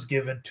that this was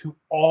given to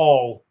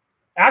all,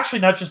 actually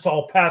not just to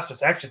all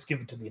pastors, actually it's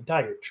given to the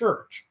entire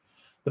church.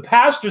 The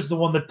pastor is the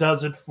one that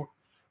does it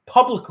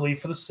publicly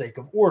for the sake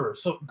of order,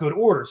 so good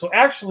order. So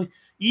actually,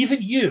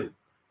 even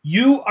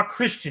you, a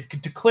Christian,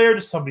 could declare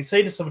to somebody,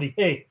 say to somebody,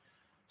 hey,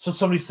 so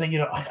somebody's saying,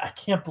 I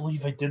can't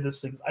believe I did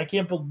this thing. I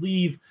can't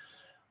believe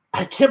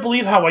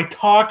how I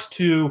talked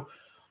to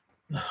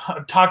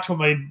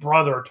my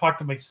brother or talked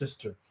to my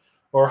sister,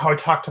 or how I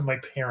talked to my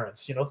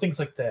parents, things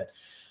like that.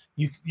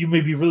 You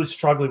may be really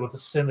struggling with the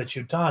sin that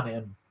you've done.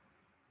 And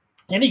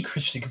any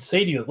Christian can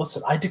say to you,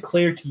 listen, I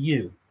declare to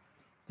you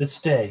this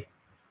day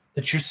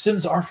that your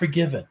sins are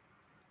forgiven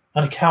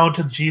on account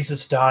of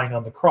Jesus dying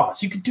on the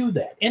cross. You could do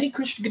that. Any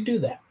Christian could do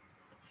that.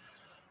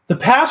 The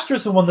pastor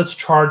is the one that's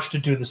charged to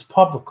do this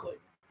publicly.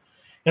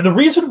 And the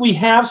reason we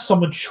have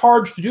someone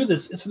charged to do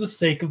this is for the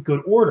sake of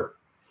good order.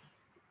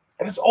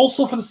 And it's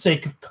also for the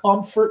sake of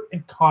comfort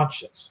and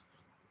conscience.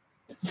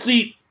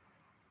 See,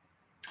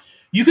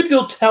 you could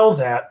go tell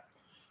that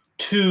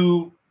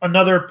to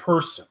another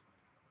person,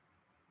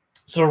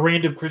 so a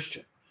random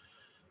Christian.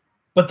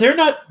 But they're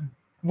not,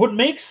 what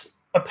makes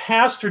a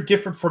pastor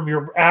different from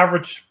your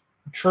average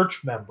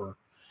church member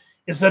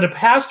is that a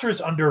pastor is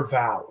under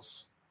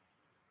vows.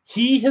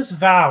 He has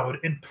vowed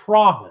and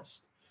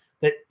promised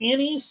that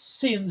any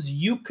sins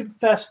you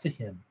confess to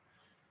him,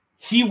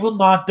 he will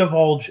not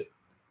divulge it.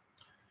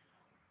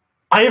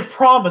 I have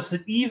promised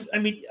that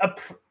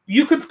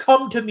you could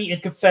come to me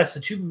and confess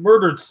that you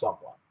murdered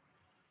someone.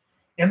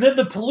 And then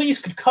the police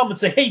could come and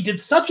say, hey,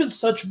 did such and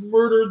such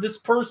murder this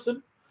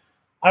person?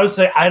 I would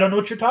say, I don't know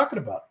what you're talking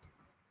about.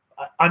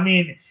 I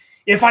mean,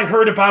 if I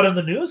heard about it in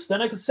the news,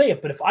 then I could say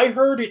it. But if I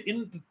heard it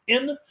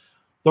in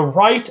the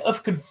rite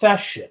of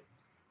confession,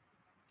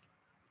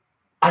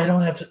 I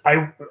don't have to.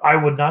 I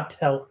would not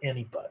tell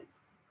anybody.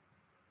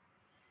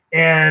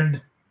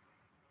 And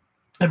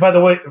by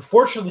the way,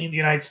 fortunately, in the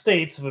United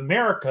States of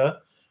America,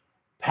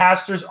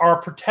 pastors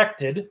are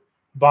protected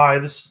by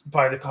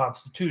the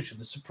Constitution.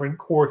 The Supreme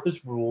Court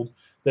has ruled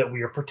that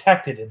we are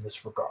protected in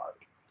this regard.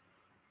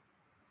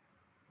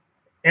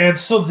 And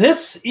so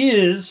this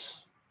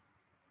is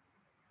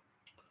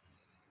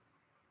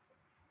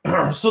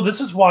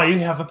why you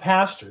have a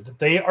pastor, that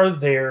they are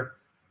there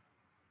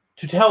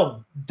to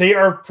tell. They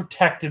are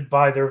protected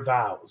by their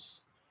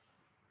vows.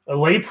 A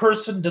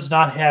layperson does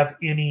not have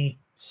any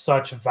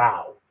such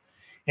vow.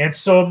 And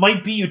so it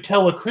might be you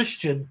tell a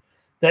Christian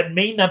that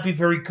may not be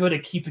very good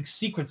at keeping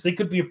secrets. They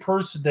could be a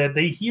person that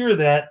they hear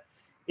that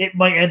it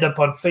might end up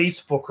on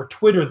Facebook or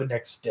Twitter the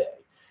next day,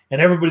 and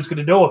everybody's going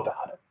to know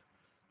about it.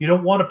 You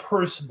don't want a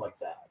person like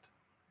that.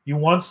 You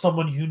want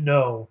someone you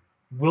know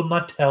will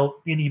not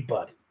tell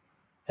anybody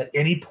at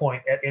any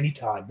point, at any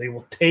time. They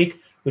will take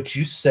what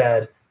you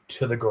said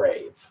to the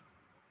grave.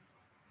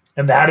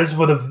 And that is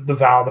what the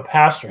vow the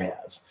pastor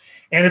has.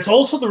 And it's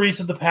also the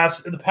reason the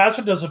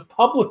pastor does it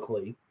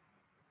publicly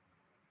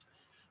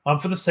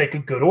for the sake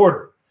of good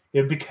order.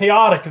 It would be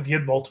chaotic if you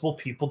had multiple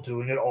people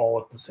doing it all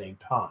at the same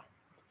time.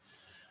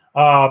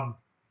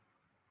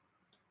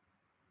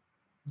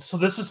 So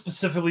this is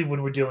specifically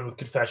when we're dealing with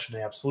confession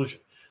and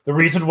absolution. The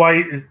reason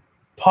why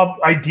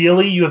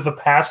ideally you have a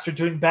pastor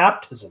doing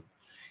baptism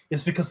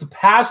is because the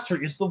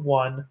pastor is the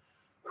one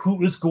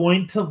who is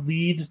going to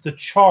lead the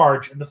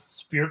charge in the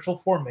spiritual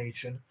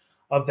formation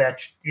of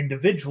that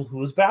individual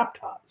who is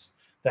baptized.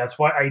 That's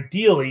why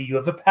ideally you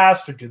have a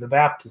pastor do the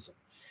baptism.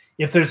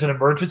 If there's an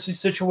emergency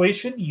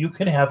situation, you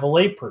can have a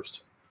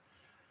layperson.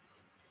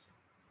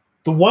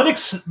 The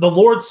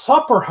Lord's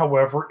Supper,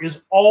 however,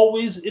 is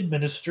always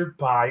administered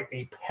by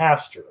a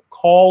pastor, a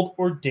called,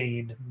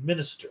 ordained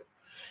minister.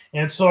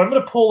 And so I'm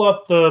going to pull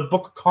up the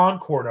Book of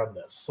Concord on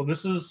this. So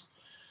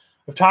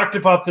I've talked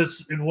about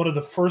this in one of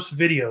the first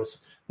videos,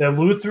 that as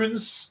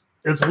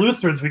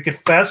Lutherans, we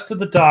confess to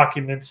the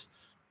documents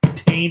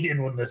contained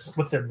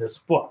within this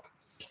book.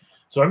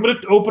 So I'm going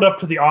to open up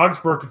to the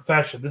Augsburg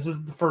Confession. This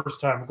is the first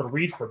time I'm going to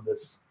read from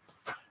this.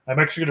 I'm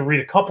actually going to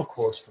read a couple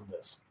quotes from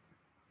this.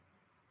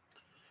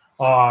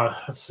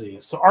 Let's see.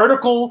 So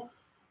article,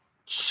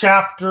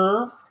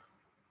 chapter,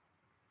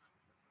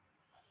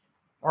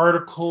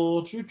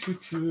 article,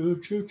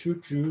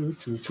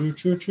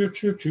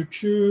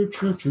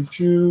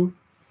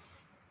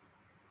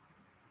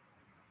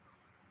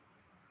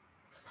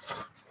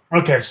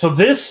 Okay, so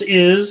this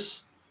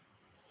is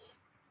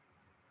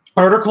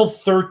Article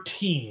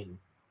 13.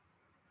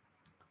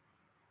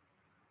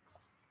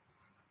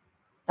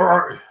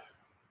 Or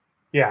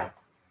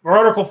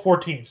Article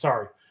 14,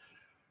 sorry.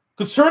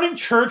 Concerning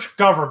church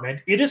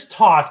government, it is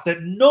taught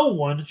that no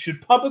one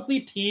should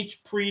publicly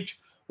teach, preach,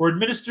 or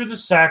administer the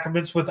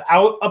sacraments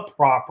without a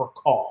proper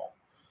call.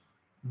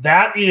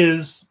 That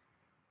is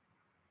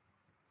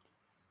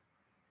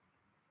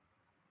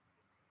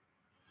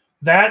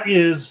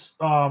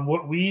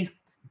what we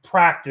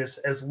practice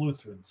as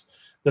Lutherans,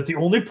 that the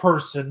only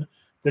person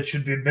that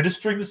should be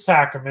administering the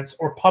sacraments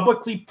or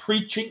publicly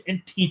preaching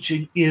and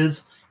teaching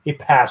is a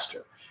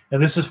pastor.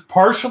 And this is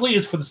partially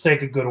for the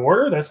sake of good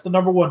order. That's the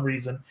number one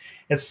reason.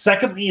 And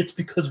secondly, it's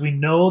because we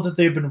know that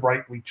they've been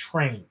rightly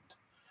trained.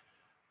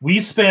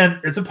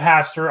 As a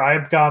pastor, I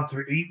have gone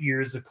through 8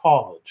 years of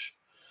college.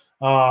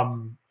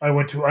 I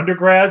went to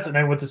undergrads and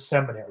I went to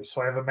seminary.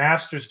 So I have a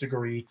master's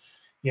degree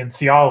in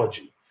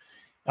theology.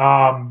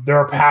 There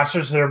are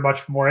pastors that are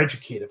much more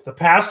educated. The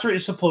pastor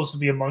is supposed to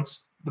be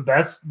amongst the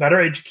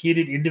better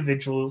educated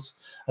individuals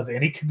of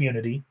any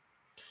community.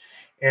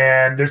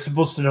 And they're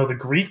supposed to know the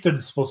Greek. They're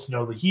supposed to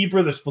know the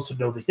Hebrew. They're supposed to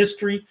know the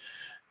history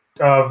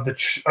of the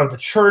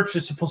church.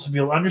 They're supposed to be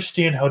able to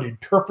understand how to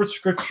interpret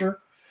Scripture.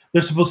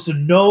 They're supposed to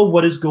know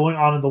what is going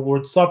on in the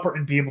Lord's Supper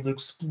and be able to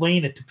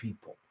explain it to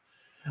people.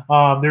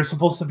 They're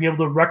supposed to be able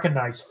to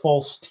recognize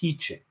false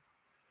teaching.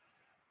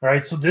 All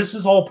right, so this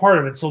is all part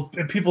of it. So,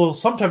 and people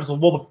sometimes say,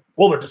 well,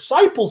 the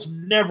disciples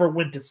never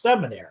went to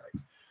seminary.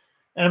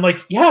 And I'm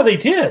like, yeah, they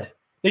did.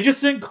 They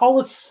just didn't call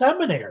it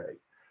seminary.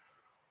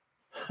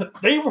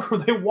 They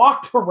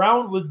walked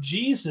around with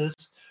Jesus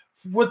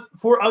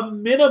for a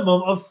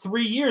minimum of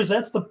 3 years.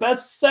 That's the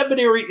best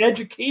seminary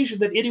education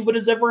that anyone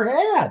has ever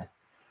had.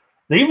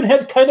 They even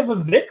had kind of a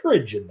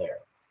vicarage in there.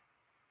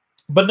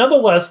 But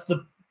nonetheless,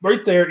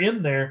 right there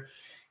in there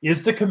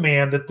is the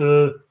command that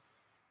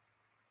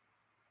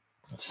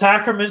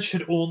Sacraments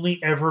should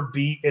only ever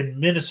be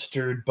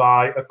administered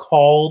by a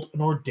called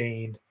and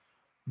ordained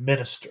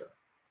minister.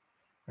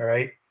 All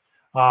right.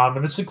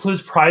 And this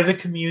includes private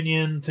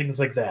communion, things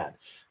like that.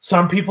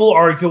 Some people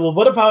argue, well,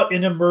 what about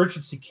an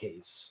emergency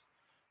case,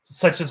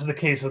 such as the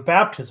case with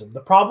baptism? The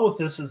problem with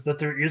this is that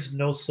there is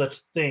no such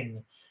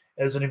thing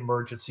as an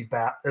emergency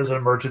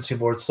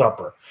Lord's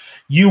Supper.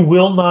 You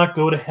will not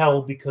go to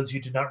hell because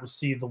you did not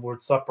receive the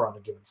Lord's Supper on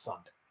a given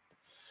Sunday.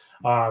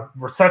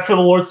 Reception of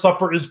the Lord's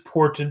Supper is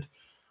important.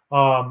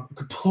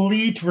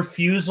 Complete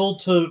refusal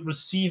to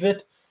receive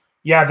it,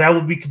 yeah,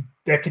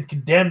 that could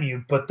condemn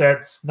you, but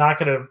that's not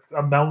going to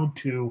amount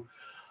to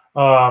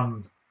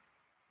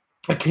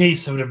a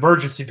case of an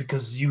emergency,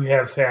 because you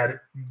have had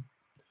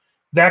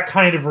that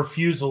kind of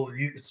refusal.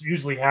 It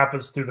usually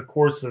happens through the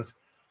course of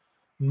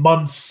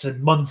months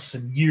and months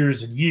and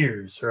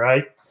years,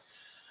 right?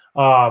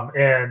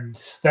 And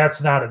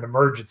that's not an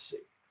emergency.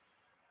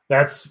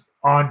 That's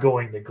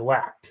ongoing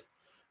neglect.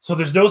 So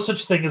there's no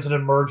such thing as an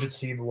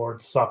emergency in the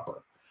Lord's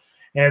Supper.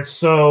 And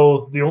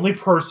so the only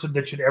person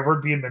that should ever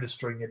be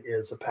administering it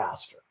is a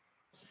pastor.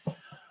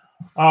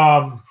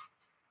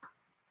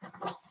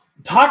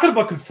 Talking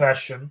about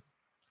confession,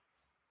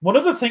 one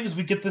of the things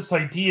we get this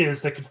idea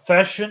is that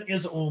confession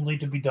is only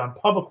to be done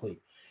publicly.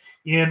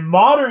 In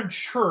modern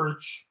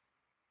church,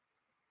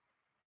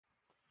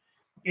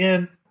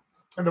 in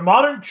the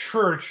modern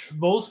church,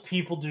 most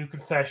people do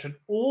confession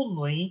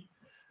only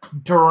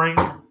during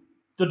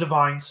the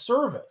divine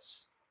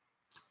service.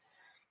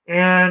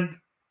 And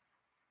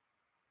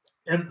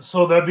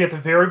so that'd be at the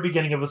very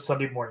beginning of a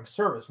Sunday morning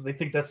service. And they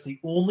think that's the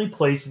only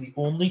place and the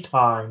only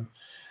time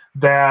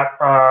that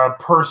a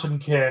person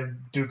can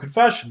do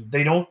confession.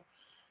 They don't,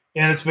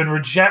 and it's been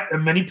rejected.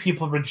 Many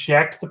people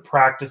reject the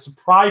practice of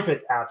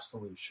private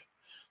absolution.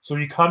 So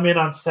you come in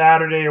on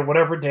Saturday or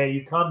whatever day,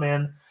 you come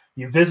in,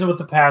 you visit with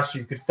the pastor,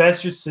 you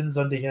confess your sins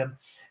unto him,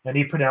 and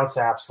he pronounces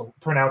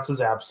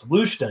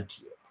absolution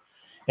unto you.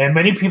 And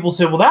many people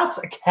say, well, that's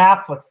a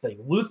Catholic thing.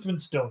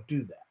 Lutherans don't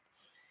do that.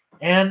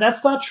 And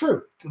that's not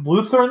true.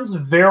 Lutherans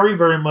very,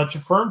 very much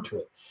affirm to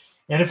it.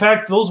 And in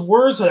fact, those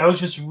words that I was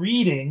just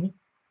reading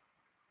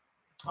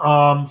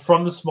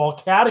from the Small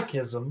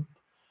Catechism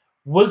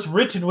was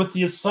written with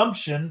the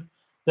assumption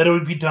that it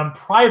would be done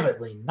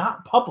privately,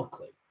 not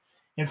publicly.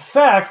 In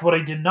fact, what I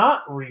did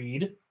not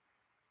read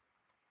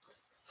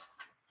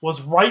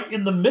was right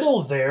in the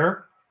middle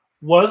there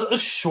was a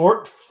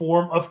short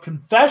form of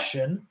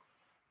confession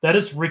that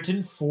is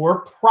written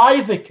for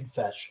private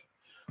confession.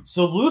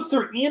 So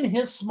Luther, in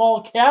his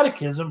Small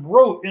Catechism,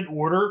 wrote an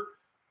order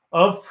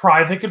of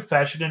private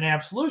confession and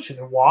absolution.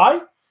 And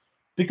why?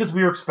 Because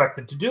we were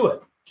expected to do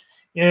it.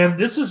 And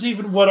this is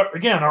even what,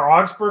 again, our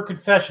Augsburg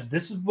Confession,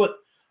 this is what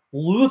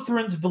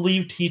Lutherans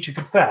believe, teach, and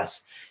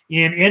confess.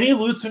 In any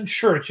Lutheran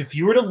church, if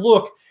you were to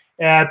look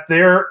at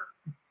their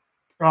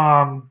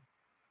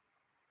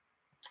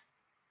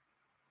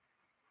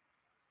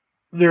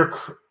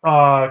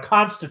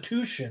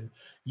constitution,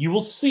 you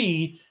will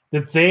see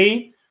that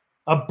they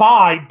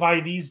abide by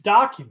these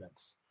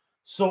documents.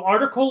 So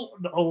Article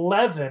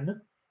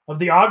 11 of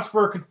the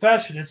Augsburg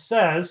Confession, it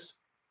says,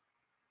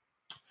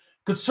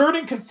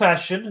 concerning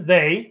confession,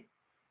 they,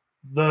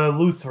 the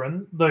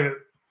Lutheran, the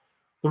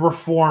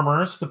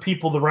Reformers, the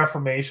people of the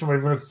Reformation,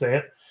 whatever you want to say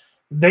it,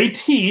 they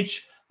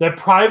teach that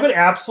private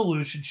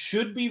absolution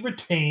should be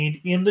retained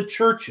in the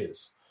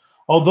churches,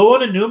 although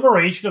an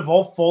enumeration of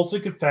all faults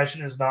in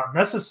confession is not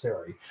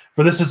necessary,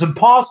 for this is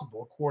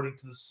impossible according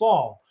to the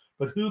Psalm,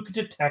 but who can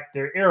detect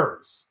their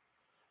errors?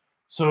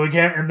 So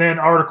again, and then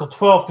Article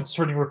 12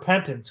 concerning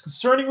repentance.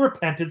 Concerning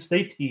repentance,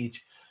 they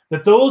teach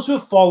that those who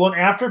have fallen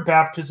after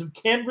baptism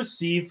can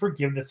receive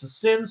forgiveness of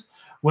sins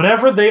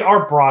whenever they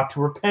are brought to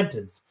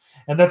repentance,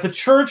 and that the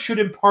church should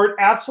impart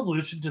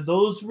absolution to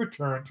those who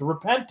return to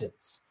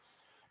repentance.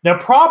 Now,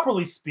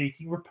 properly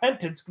speaking,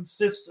 repentance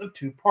consists of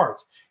two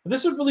parts. And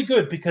this is really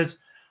good because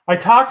I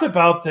talked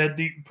about that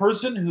the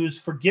person whose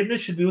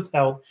forgiveness should be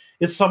withheld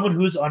is someone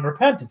who is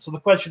unrepentant. So the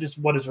question is,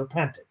 what is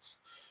repentance?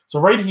 So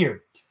right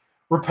here,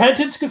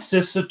 repentance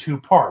consists of two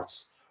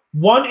parts.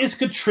 One is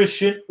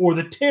contrition, or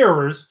the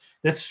terrors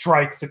that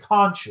strike the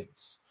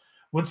conscience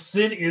when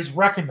sin is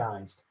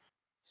recognized.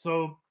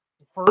 So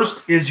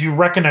first is you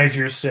recognize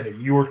you're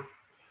sinning.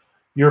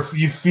 You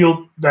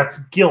feel that's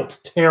guilt,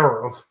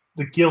 terror of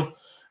the guilt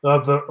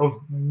of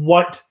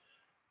what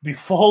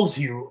befalls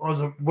you, or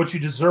what you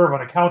deserve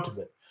on account of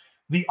it.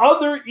 The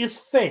other is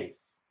faith,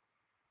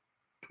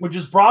 which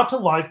is brought to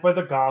life by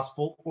the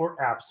gospel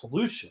or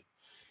absolution.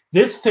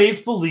 This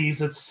faith believes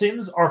that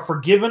sins are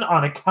forgiven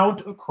on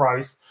account of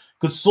Christ,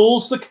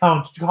 consoles the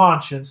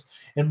conscience,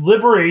 and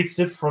liberates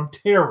it from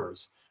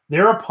terrors.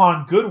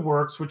 Thereupon, good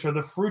works, which are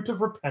the fruit of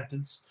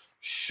repentance,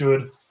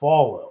 should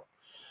follow.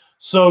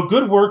 So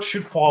good works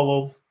should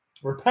follow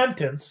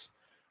repentance,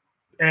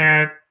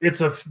 and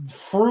it's a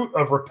fruit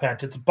of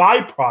repentance,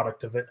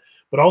 byproduct of it.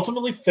 But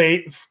ultimately,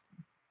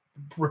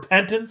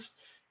 repentance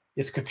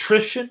is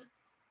contrition,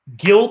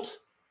 guilt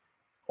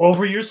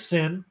over your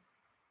sin,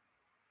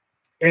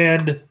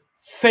 and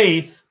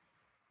faith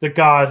that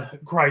God,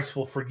 Christ,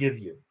 will forgive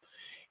you.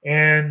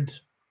 And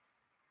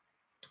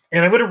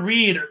I'm going to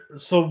read,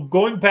 so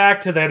going back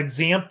to that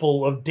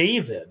example of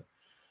David,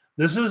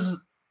 this is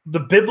the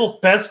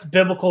best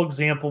biblical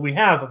example we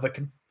have of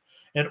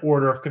an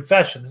order of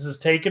confession. This is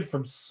taken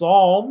from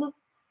Psalm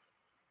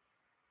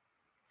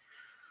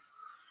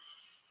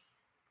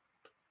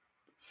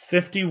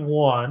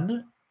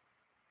 51.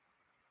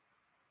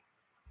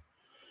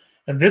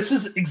 And this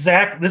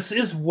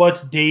is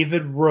what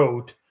David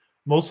wrote,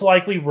 most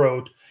likely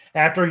wrote,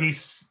 after he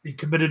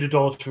committed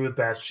adultery with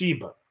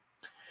Bathsheba.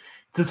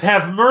 It says,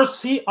 "Have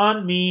mercy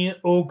on me,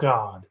 O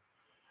God,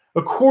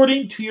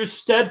 according to your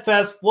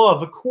steadfast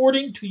love,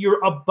 according to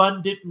your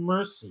abundant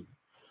mercy.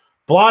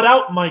 Blot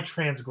out my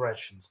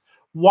transgressions.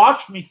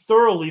 Wash me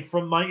thoroughly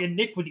from my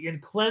iniquity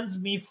and cleanse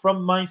me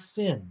from my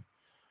sin.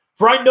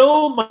 For I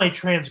know my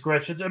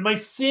transgressions, and my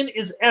sin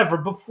is ever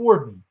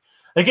before me.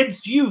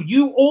 Against you,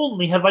 you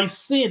only have I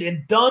sinned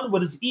and done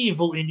what is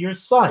evil in your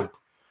sight,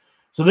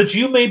 so that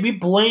you may be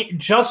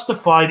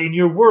justified in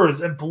your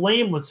words and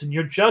blameless in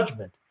your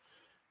judgment.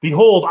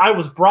 Behold, I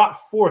was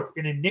brought forth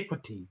in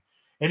iniquity,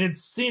 and in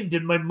sin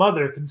did my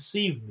mother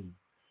conceive me.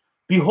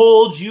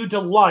 Behold, you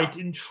delight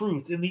in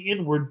truth in the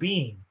inward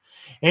being,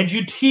 and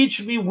you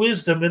teach me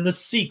wisdom in the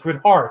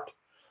secret heart.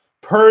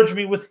 Purge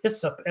me with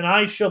hyssop, and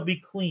I shall be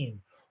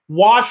clean.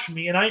 Wash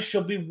me, and I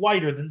shall be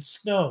whiter than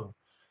snow.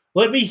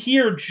 Let me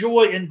hear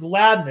joy and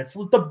gladness.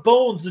 Let the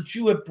bones that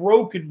you have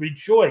broken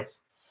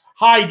rejoice.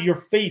 Hide your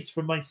face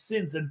from my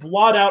sins, and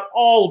blot out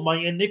all my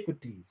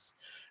iniquities.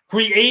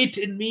 Create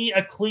in me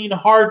a clean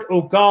heart,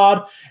 O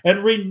God,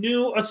 and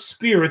renew a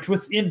spirit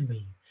within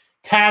me.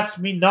 Cast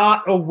me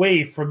not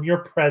away from your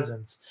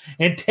presence,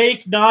 and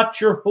take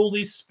not your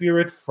Holy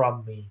Spirit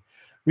from me.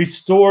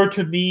 Restore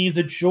to me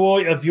the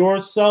joy of your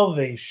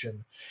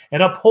salvation,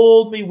 and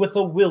uphold me with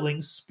a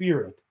willing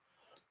spirit.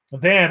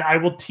 Then I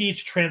will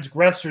teach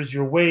transgressors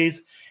your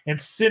ways,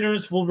 and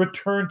sinners will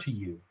return to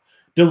you.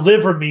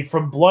 Deliver me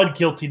from blood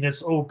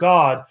guiltiness, O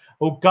God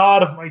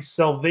of my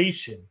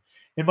salvation,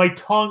 and my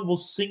tongue will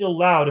sing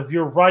aloud of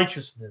your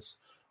righteousness.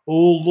 O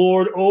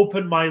Lord,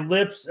 open my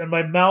lips, and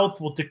my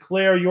mouth will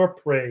declare your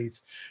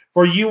praise.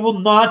 For you will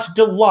not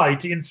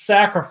delight in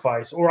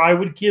sacrifice, or I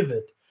would give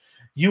it.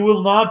 You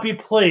will not be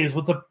pleased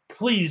with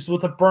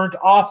a burnt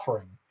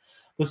offering.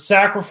 The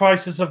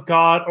sacrifices of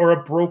God are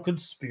a broken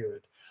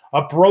spirit,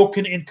 a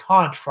broken and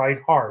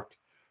contrite heart.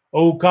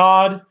 O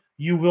God,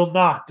 you will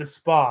not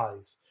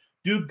despise.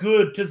 Do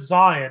good to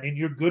Zion in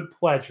your good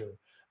pleasure.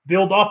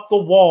 Build up the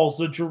walls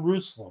of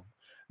Jerusalem.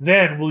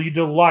 Then will you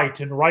delight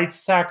in right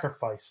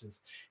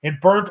sacrifices, and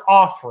burnt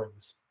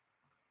offerings,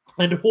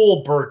 and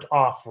whole burnt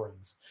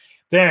offerings.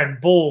 Then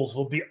bulls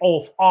will be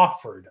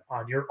offered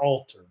on your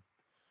altar."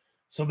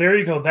 So there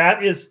you go.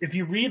 That is, if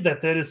you read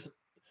that, that is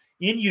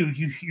in you.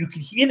 You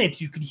can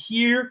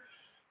hear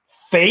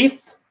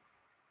faith.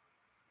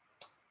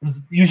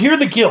 You hear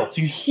the guilt.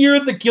 You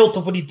hear the guilt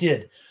of what he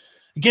did.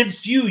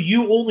 Against you,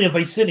 you only have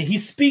I sinned. He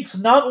speaks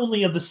not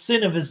only of the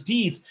sin of his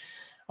deeds.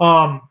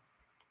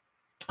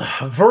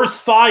 Verse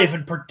 5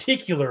 in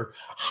particular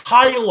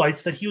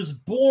highlights that he was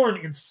born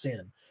in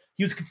sin.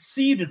 He was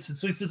conceived in sin.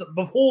 So he says,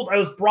 "Behold, I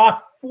was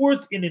brought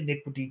forth in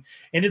iniquity,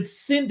 and in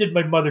sin did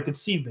my mother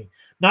conceive me."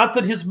 Not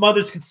that his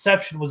mother's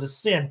conception was a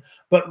sin,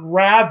 but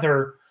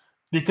rather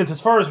because, as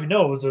far as we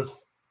know,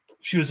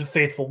 she was a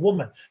faithful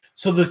woman.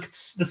 So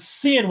the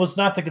sin was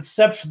not the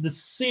conception. The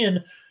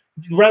sin,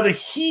 rather,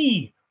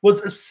 he was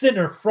a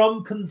sinner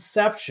from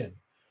conception.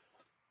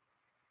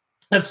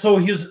 And so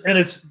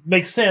it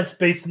makes sense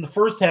based on the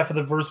first half of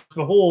the verse.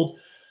 Behold,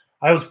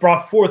 I was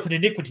brought forth in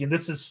iniquity. And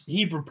this is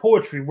Hebrew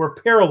poetry where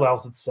it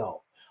parallels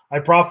itself. I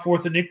brought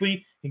forth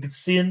iniquity and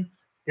sin.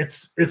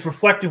 It's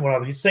reflecting one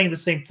another. He's saying the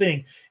same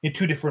thing in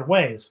two different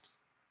ways.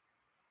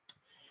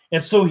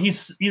 And so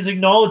he's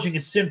acknowledging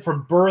his sin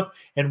from birth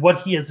and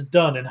what he has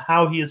done and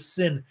how he has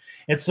sinned.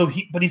 And so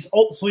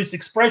he's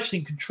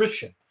expressing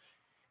contrition.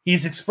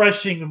 He's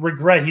expressing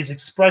regret. He's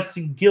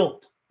expressing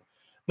guilt.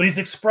 But he's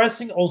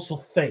expressing also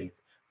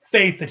faith.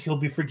 Faith that he'll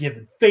be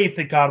forgiven. Faith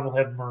that God will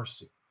have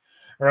mercy.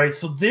 All right,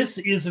 so this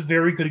is a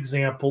very good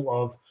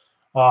example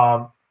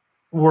of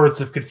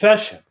words of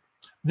confession.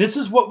 This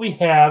is what we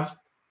have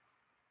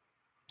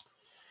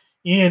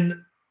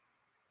in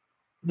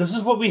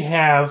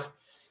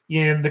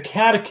the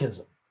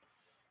Catechism.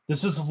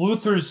 This is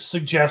Luther's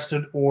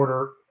suggested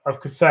order of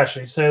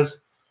confession. He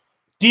says,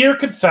 "Dear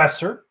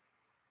confessor,"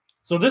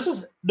 so this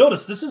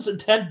is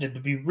intended to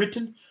be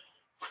written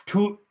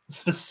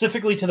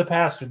specifically to the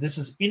pastor. This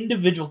is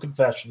individual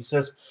confession. He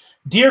says,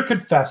 "Dear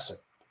confessor,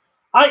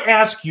 I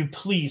ask you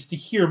please to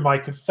hear my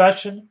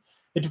confession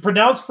and to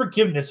pronounce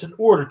forgiveness in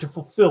order to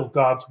fulfill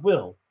God's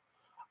will.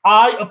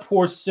 I, a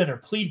poor sinner,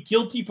 plead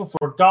guilty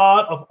before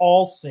God of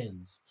all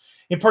sins.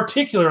 In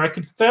particular, I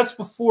confess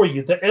before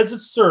you that as a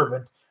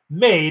servant,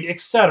 maid,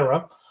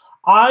 etc.,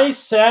 I,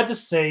 sad to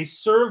say,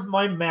 serve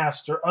my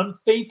master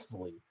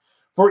unfaithfully.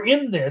 For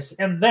in this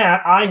and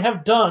that I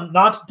have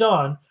not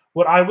done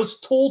what I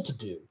was told to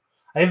do.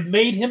 I have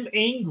made him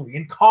angry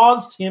and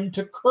caused him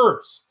to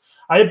curse.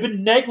 I have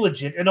been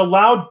negligent and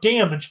allowed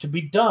damage to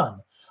be done.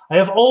 I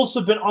have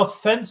also been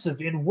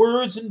offensive in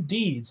words and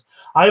deeds.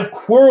 I have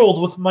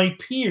quarreled with my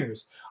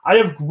peers. I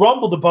have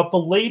grumbled about the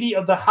lady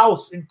of the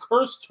house and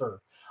cursed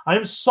her. I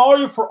am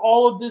sorry for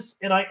all of this,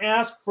 and I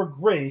ask for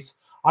grace.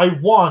 I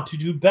want to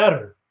do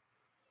better.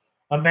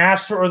 A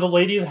master or the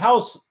lady of the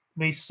house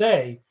may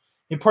say,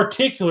 in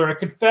particular, I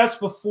confess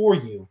before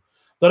you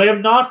that I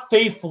have not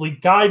faithfully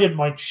guided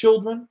my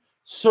children,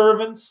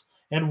 servants,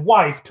 and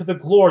wife to the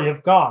glory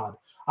of God.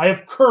 I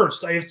have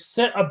cursed. I have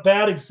set a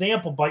bad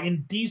example by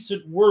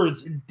indecent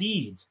words and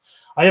deeds.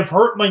 I have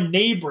hurt my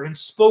neighbor and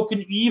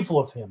spoken evil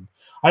of him.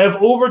 I have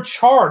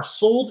overcharged,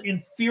 sold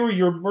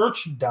inferior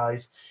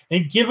merchandise,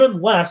 and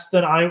given less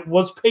than I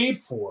was paid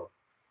for.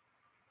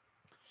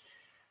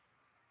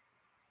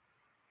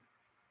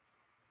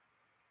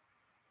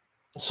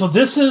 So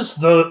that's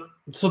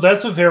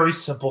a very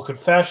simple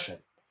confession,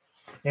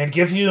 and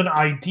gives you an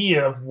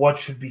idea of what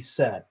should be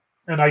said,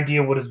 an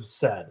idea what is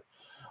said.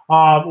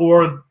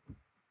 Or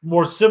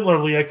more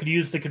similarly, I could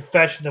use the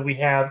confession that we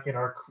have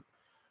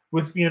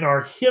within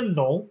our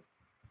hymnal.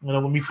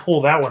 Let me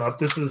pull that one up.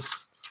 This is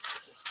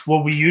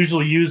what we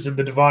usually use in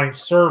the divine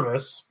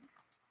service.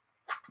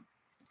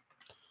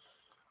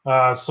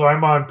 So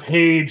I'm on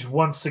page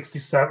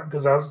 167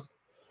 because I was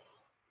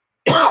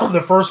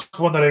the first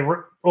one that I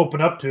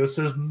open up to. It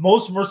says,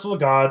 "Most merciful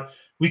God,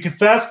 we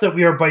confess that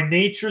we are by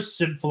nature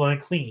sinful and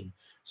unclean."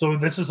 So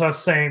this is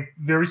us saying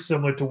very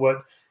similar to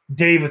what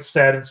David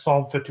said in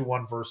Psalm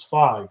 51, verse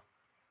 5.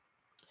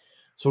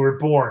 So we're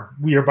born,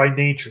 we are by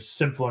nature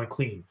sinful and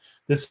unclean.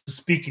 This is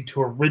speaking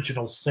to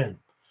original sin.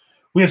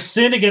 We have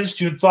sinned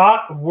against you in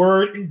thought,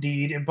 word, and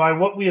deed, and by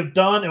what we have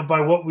done and by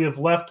what we have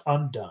left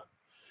undone.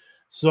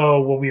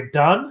 So what we have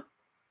done,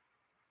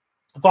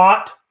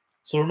 thought.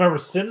 So remember,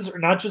 sins are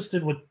not just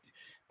in what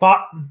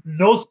thought.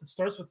 No, it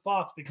starts with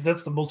thoughts because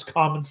that's the most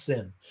common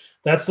sin.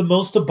 That's the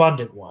most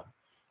abundant one.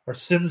 Our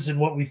sins in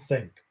what we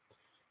think,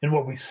 in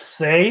what we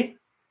say,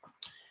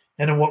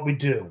 and in what we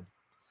do,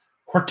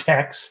 or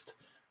text,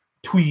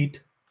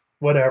 tweet,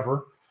 whatever.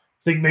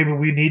 I think maybe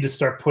we need to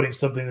start putting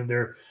something in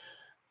there: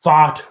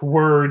 thought,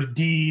 word,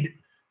 deed,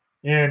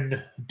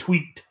 and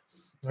tweet,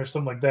 or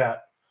something like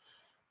that.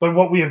 But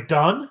what we have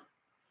done.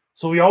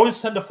 So we always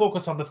tend to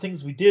focus on the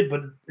things we did,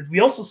 but we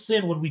also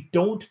sin when we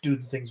don't do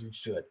the things we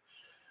should.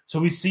 So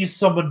we see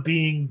someone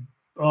being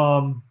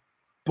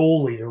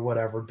bullied or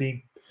whatever,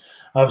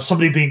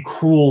 somebody being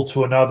cruel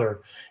to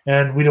another,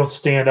 and we don't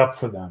stand up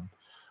for them.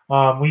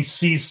 We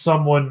see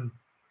someone,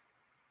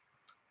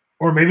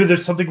 or maybe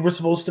there's something we're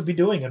supposed to be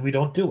doing and we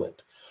don't do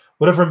it.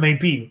 Whatever it may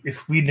be,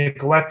 if we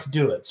neglect to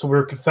do it. So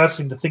we're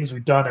confessing the things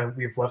we've done and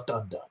we have left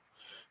undone.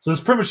 So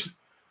it's pretty much,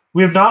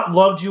 we have not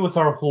loved you with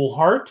our whole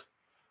heart.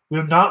 We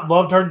have not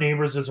loved our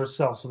neighbors as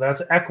ourselves. So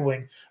that's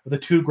echoing of the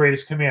two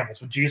greatest commandments.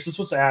 When Jesus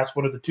was asked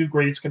what are the two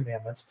greatest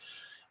commandments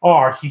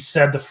are, he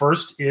said the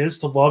first is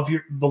to love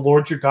the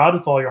Lord your God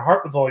with all your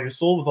heart, with all your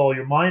soul, with all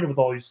your mind, and with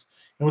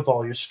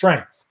all your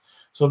strength.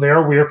 So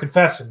there we are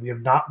confessing we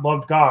have not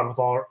loved God with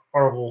all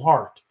our whole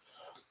heart.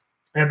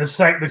 And the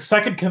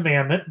second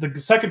commandment, the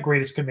second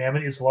greatest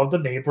commandment, is love the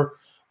neighbor,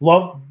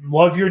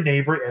 love your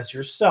neighbor as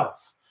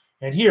yourself.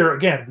 And here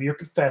again, we are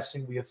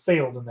confessing we have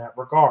failed in that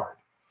regard.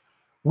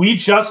 We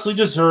justly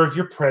deserve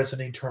your present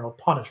eternal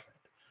punishment.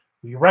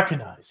 We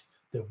recognize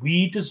that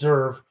we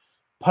deserve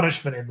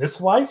punishment in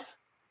this life.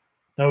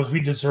 Now, as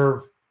we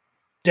deserve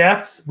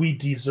death, we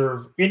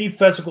deserve any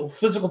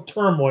physical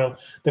turmoil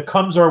that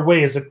comes our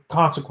way as a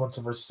consequence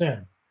of our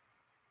sin.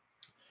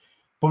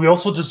 But we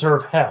also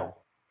deserve hell.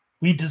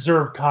 We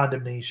deserve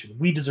condemnation.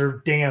 We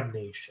deserve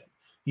damnation,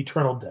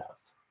 eternal death.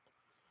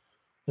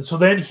 And so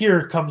then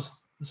here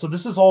comes, so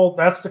this is all,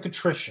 that's the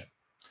contrition.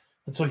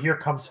 And so here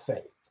comes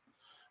faith.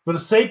 For the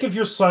sake of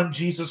your Son,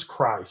 Jesus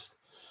Christ,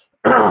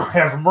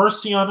 have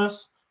mercy on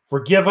us,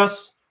 forgive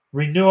us,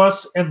 renew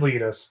us, and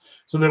lead us,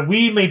 so that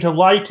we may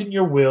delight in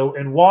your will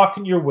and walk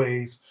in your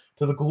ways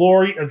to the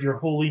glory of your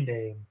holy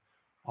name.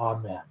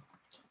 Amen.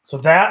 So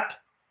that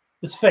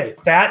is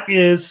faith. That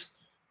is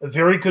a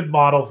very good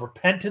model of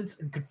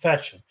repentance and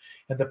confession.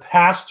 And the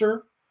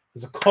pastor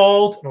is a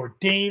called and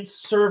ordained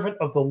servant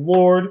of the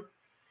Lord,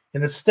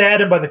 in the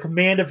stead and by the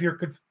command of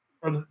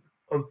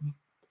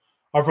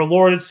our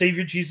Lord and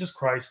Savior Jesus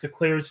Christ,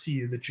 declares to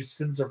you that your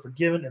sins are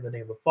forgiven in the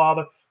name of the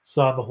Father,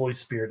 Son, the Holy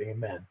Spirit.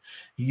 Amen.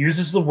 He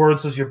uses the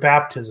words as your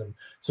baptism.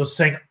 So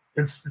saying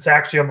it's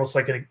actually almost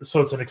like it's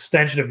an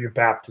extension of your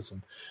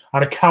baptism.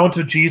 On account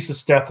of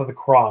Jesus' death on the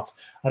cross,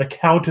 on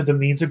account of the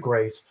means of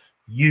grace,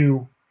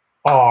 you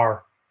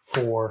are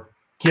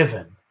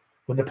forgiven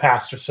when the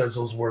pastor says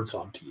those words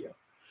onto you.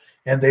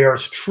 And they are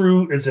as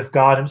true as if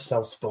God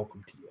himself spoke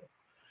them to you.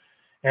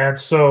 And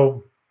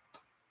so,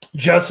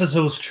 just as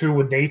it was true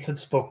when Nathan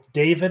spoke to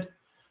David,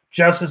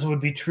 just as it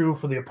would be true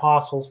for the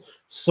apostles,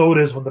 so it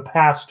is when the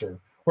pastor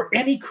or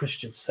any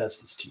Christian says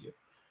this to you.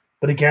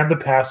 But again, the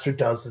pastor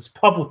does this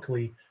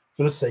publicly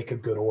for the sake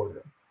of good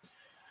order.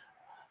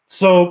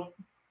 So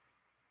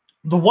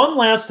the one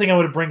last thing I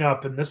want to bring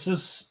up, and this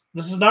is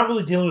not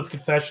really dealing with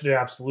confession or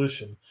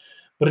absolution,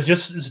 but it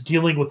just is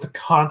dealing with the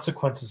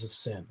consequences of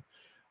sin.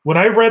 When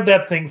I read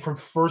that thing from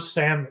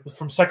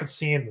Second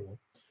Samuel,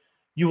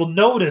 you will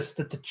notice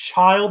that the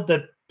child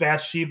that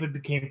Bathsheba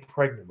became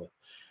pregnant with,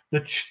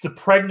 the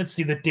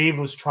pregnancy that David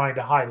was trying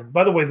to hide. And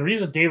by the way, the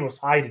reason David was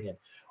hiding it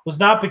was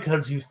not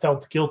because he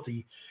felt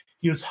guilty.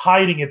 He was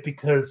hiding it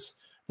because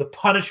the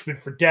punishment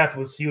for death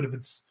was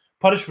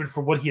punishment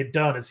for what he had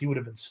done is he would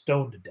have been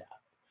stoned to death.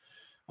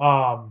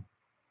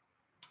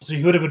 So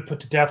he would have been put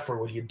to death for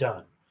what he had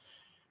done.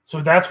 So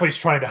that's why he's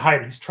trying to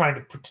hide it. He's trying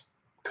to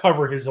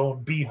cover his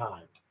own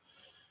behind.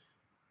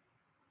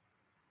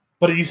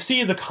 But you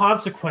see, the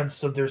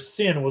consequence of their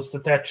sin was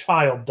that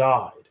child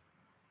died.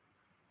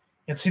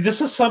 And see,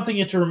 this is something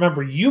you have to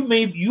remember. You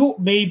may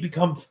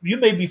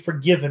be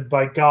forgiven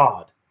by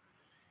God.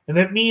 And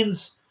that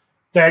means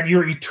that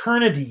your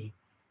eternity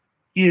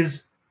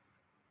is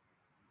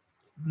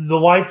the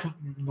life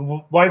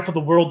of the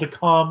world to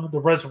come,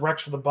 the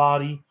resurrection of the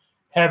body,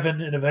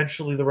 heaven, and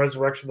eventually the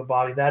resurrection of the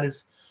body. That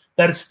is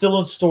still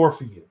in store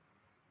for you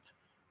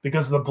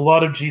because of the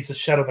blood of Jesus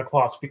shed on the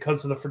cross,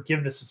 because of the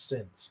forgiveness of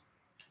sins.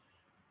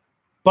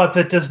 But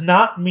that does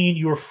not mean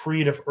you're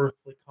freed of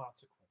earthly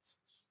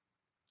consequences.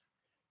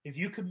 If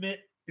you're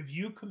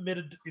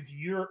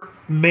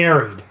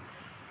married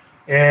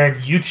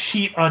and you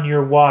cheat on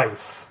your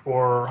wife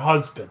or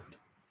husband,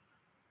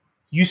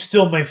 you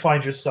still may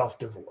find yourself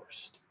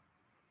divorced.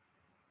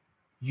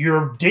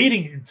 You're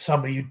dating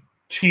somebody, you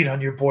cheat on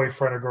your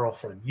boyfriend or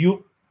girlfriend,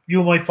 you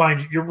might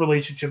find your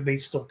relationship may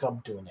still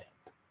come to an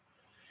end.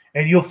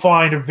 And you'll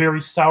find a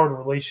very sour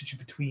relationship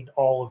between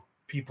all of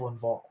people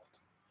involved.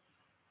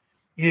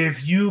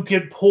 If you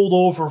get pulled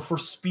over for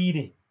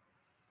speeding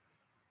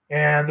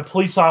and the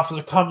police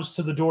officer comes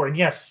to the door, and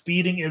yes,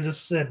 speeding is a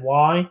sin.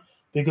 Why?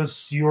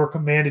 Because you're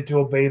commanded to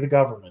obey the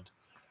government.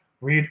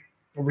 Read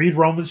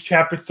Romans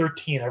chapter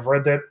 13. I've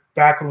read that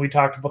back when we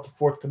talked about the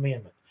fourth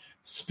commandment.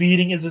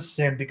 Speeding is a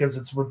sin because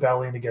it's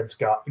rebellion against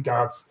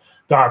God's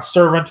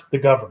servant, the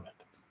government.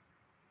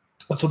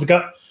 And so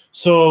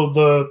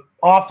the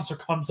officer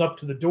comes up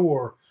to the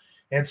door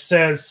and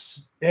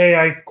says, "Hey,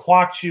 I've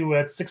clocked you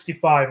at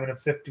 65 and a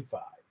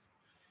 55."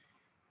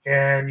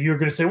 And you're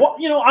going to say, "Well,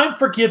 I'm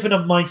forgiven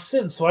of my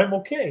sins, so I'm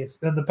okay."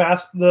 And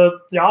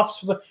the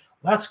officer's like,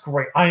 "That's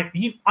great. I'm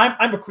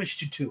a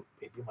Christian too."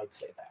 Maybe you might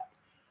say that,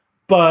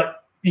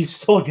 but you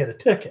still get a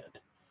ticket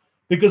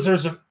because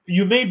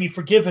you may be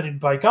forgiven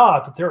by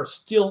God, but there are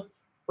still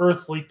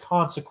earthly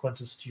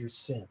consequences to your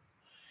sin.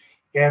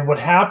 And what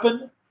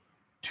happened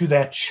to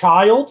that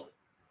child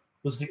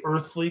was the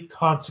earthly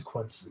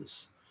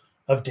consequences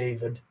of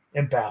David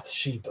and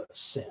Bathsheba's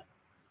sin.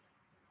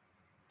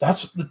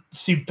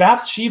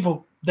 Bathsheba,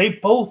 they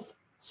both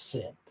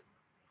sinned.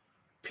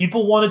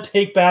 People want to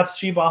take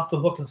Bathsheba off the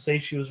hook and say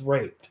she was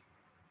raped.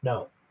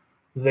 No,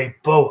 they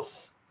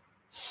both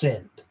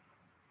sinned.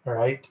 All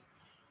right?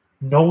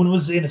 No one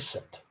was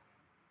innocent,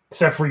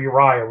 except for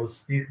Uriah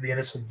was the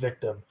innocent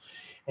victim.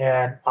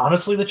 And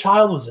honestly, the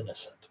child was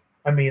innocent.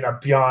 I mean,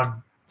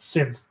 beyond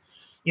sins,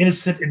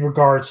 innocent in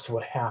regards to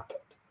what happened.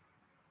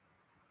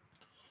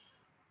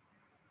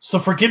 So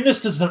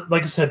forgiveness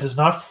does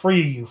not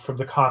free you from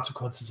the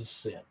consequences of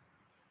sin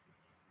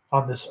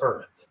on this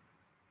earth,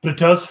 but it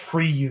does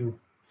free you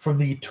from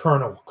the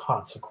eternal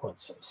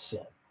consequence of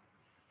sin.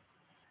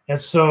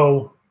 And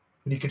so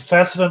when you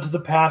confess it unto the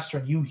pastor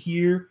and you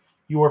hear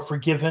you are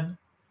forgiven,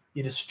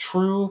 it is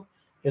true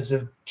as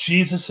if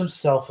Jesus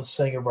himself is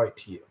saying it right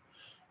to you.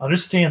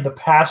 Understand, the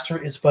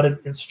pastor is but an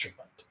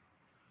instrument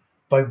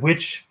by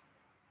which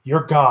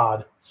your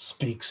God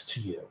speaks to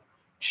you,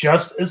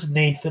 just as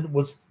Nathan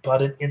was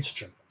but an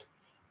instrument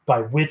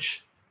by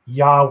which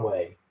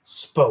Yahweh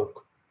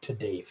spoke to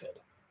David.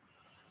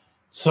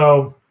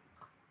 So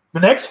the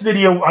next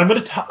video, I was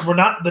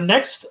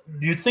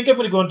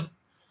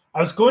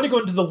going to go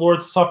into the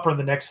Lord's Supper in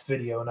the next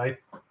video, and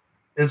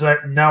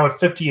now at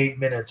 58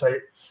 minutes.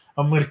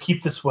 I'm going to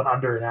keep this one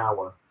under an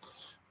hour,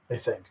 I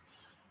think.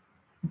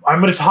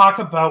 I'm going to talk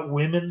about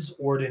women's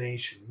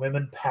ordination,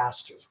 women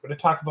pastors. We're going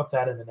to talk about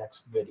that in the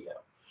next video.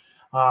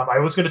 I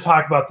was going to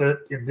talk about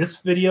that in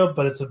this video,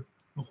 but it's a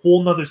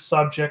whole nother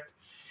subject,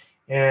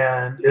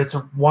 and it's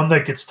one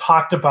that gets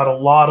talked about a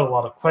lot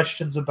of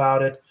questions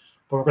about it,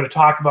 but we're going to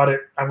talk about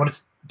it. I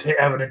want to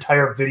have an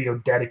entire video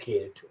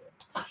dedicated to it.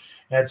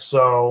 And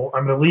so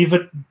I'm going to leave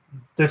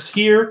this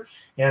here,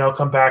 and I'll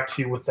come back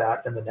to you with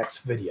that in the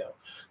next video.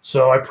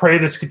 So I pray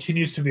this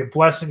continues to be a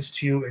blessing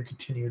to you and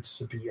continues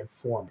to be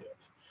informative.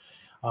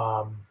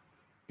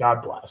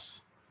 God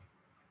bless.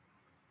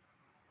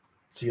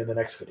 See you in the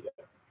next video.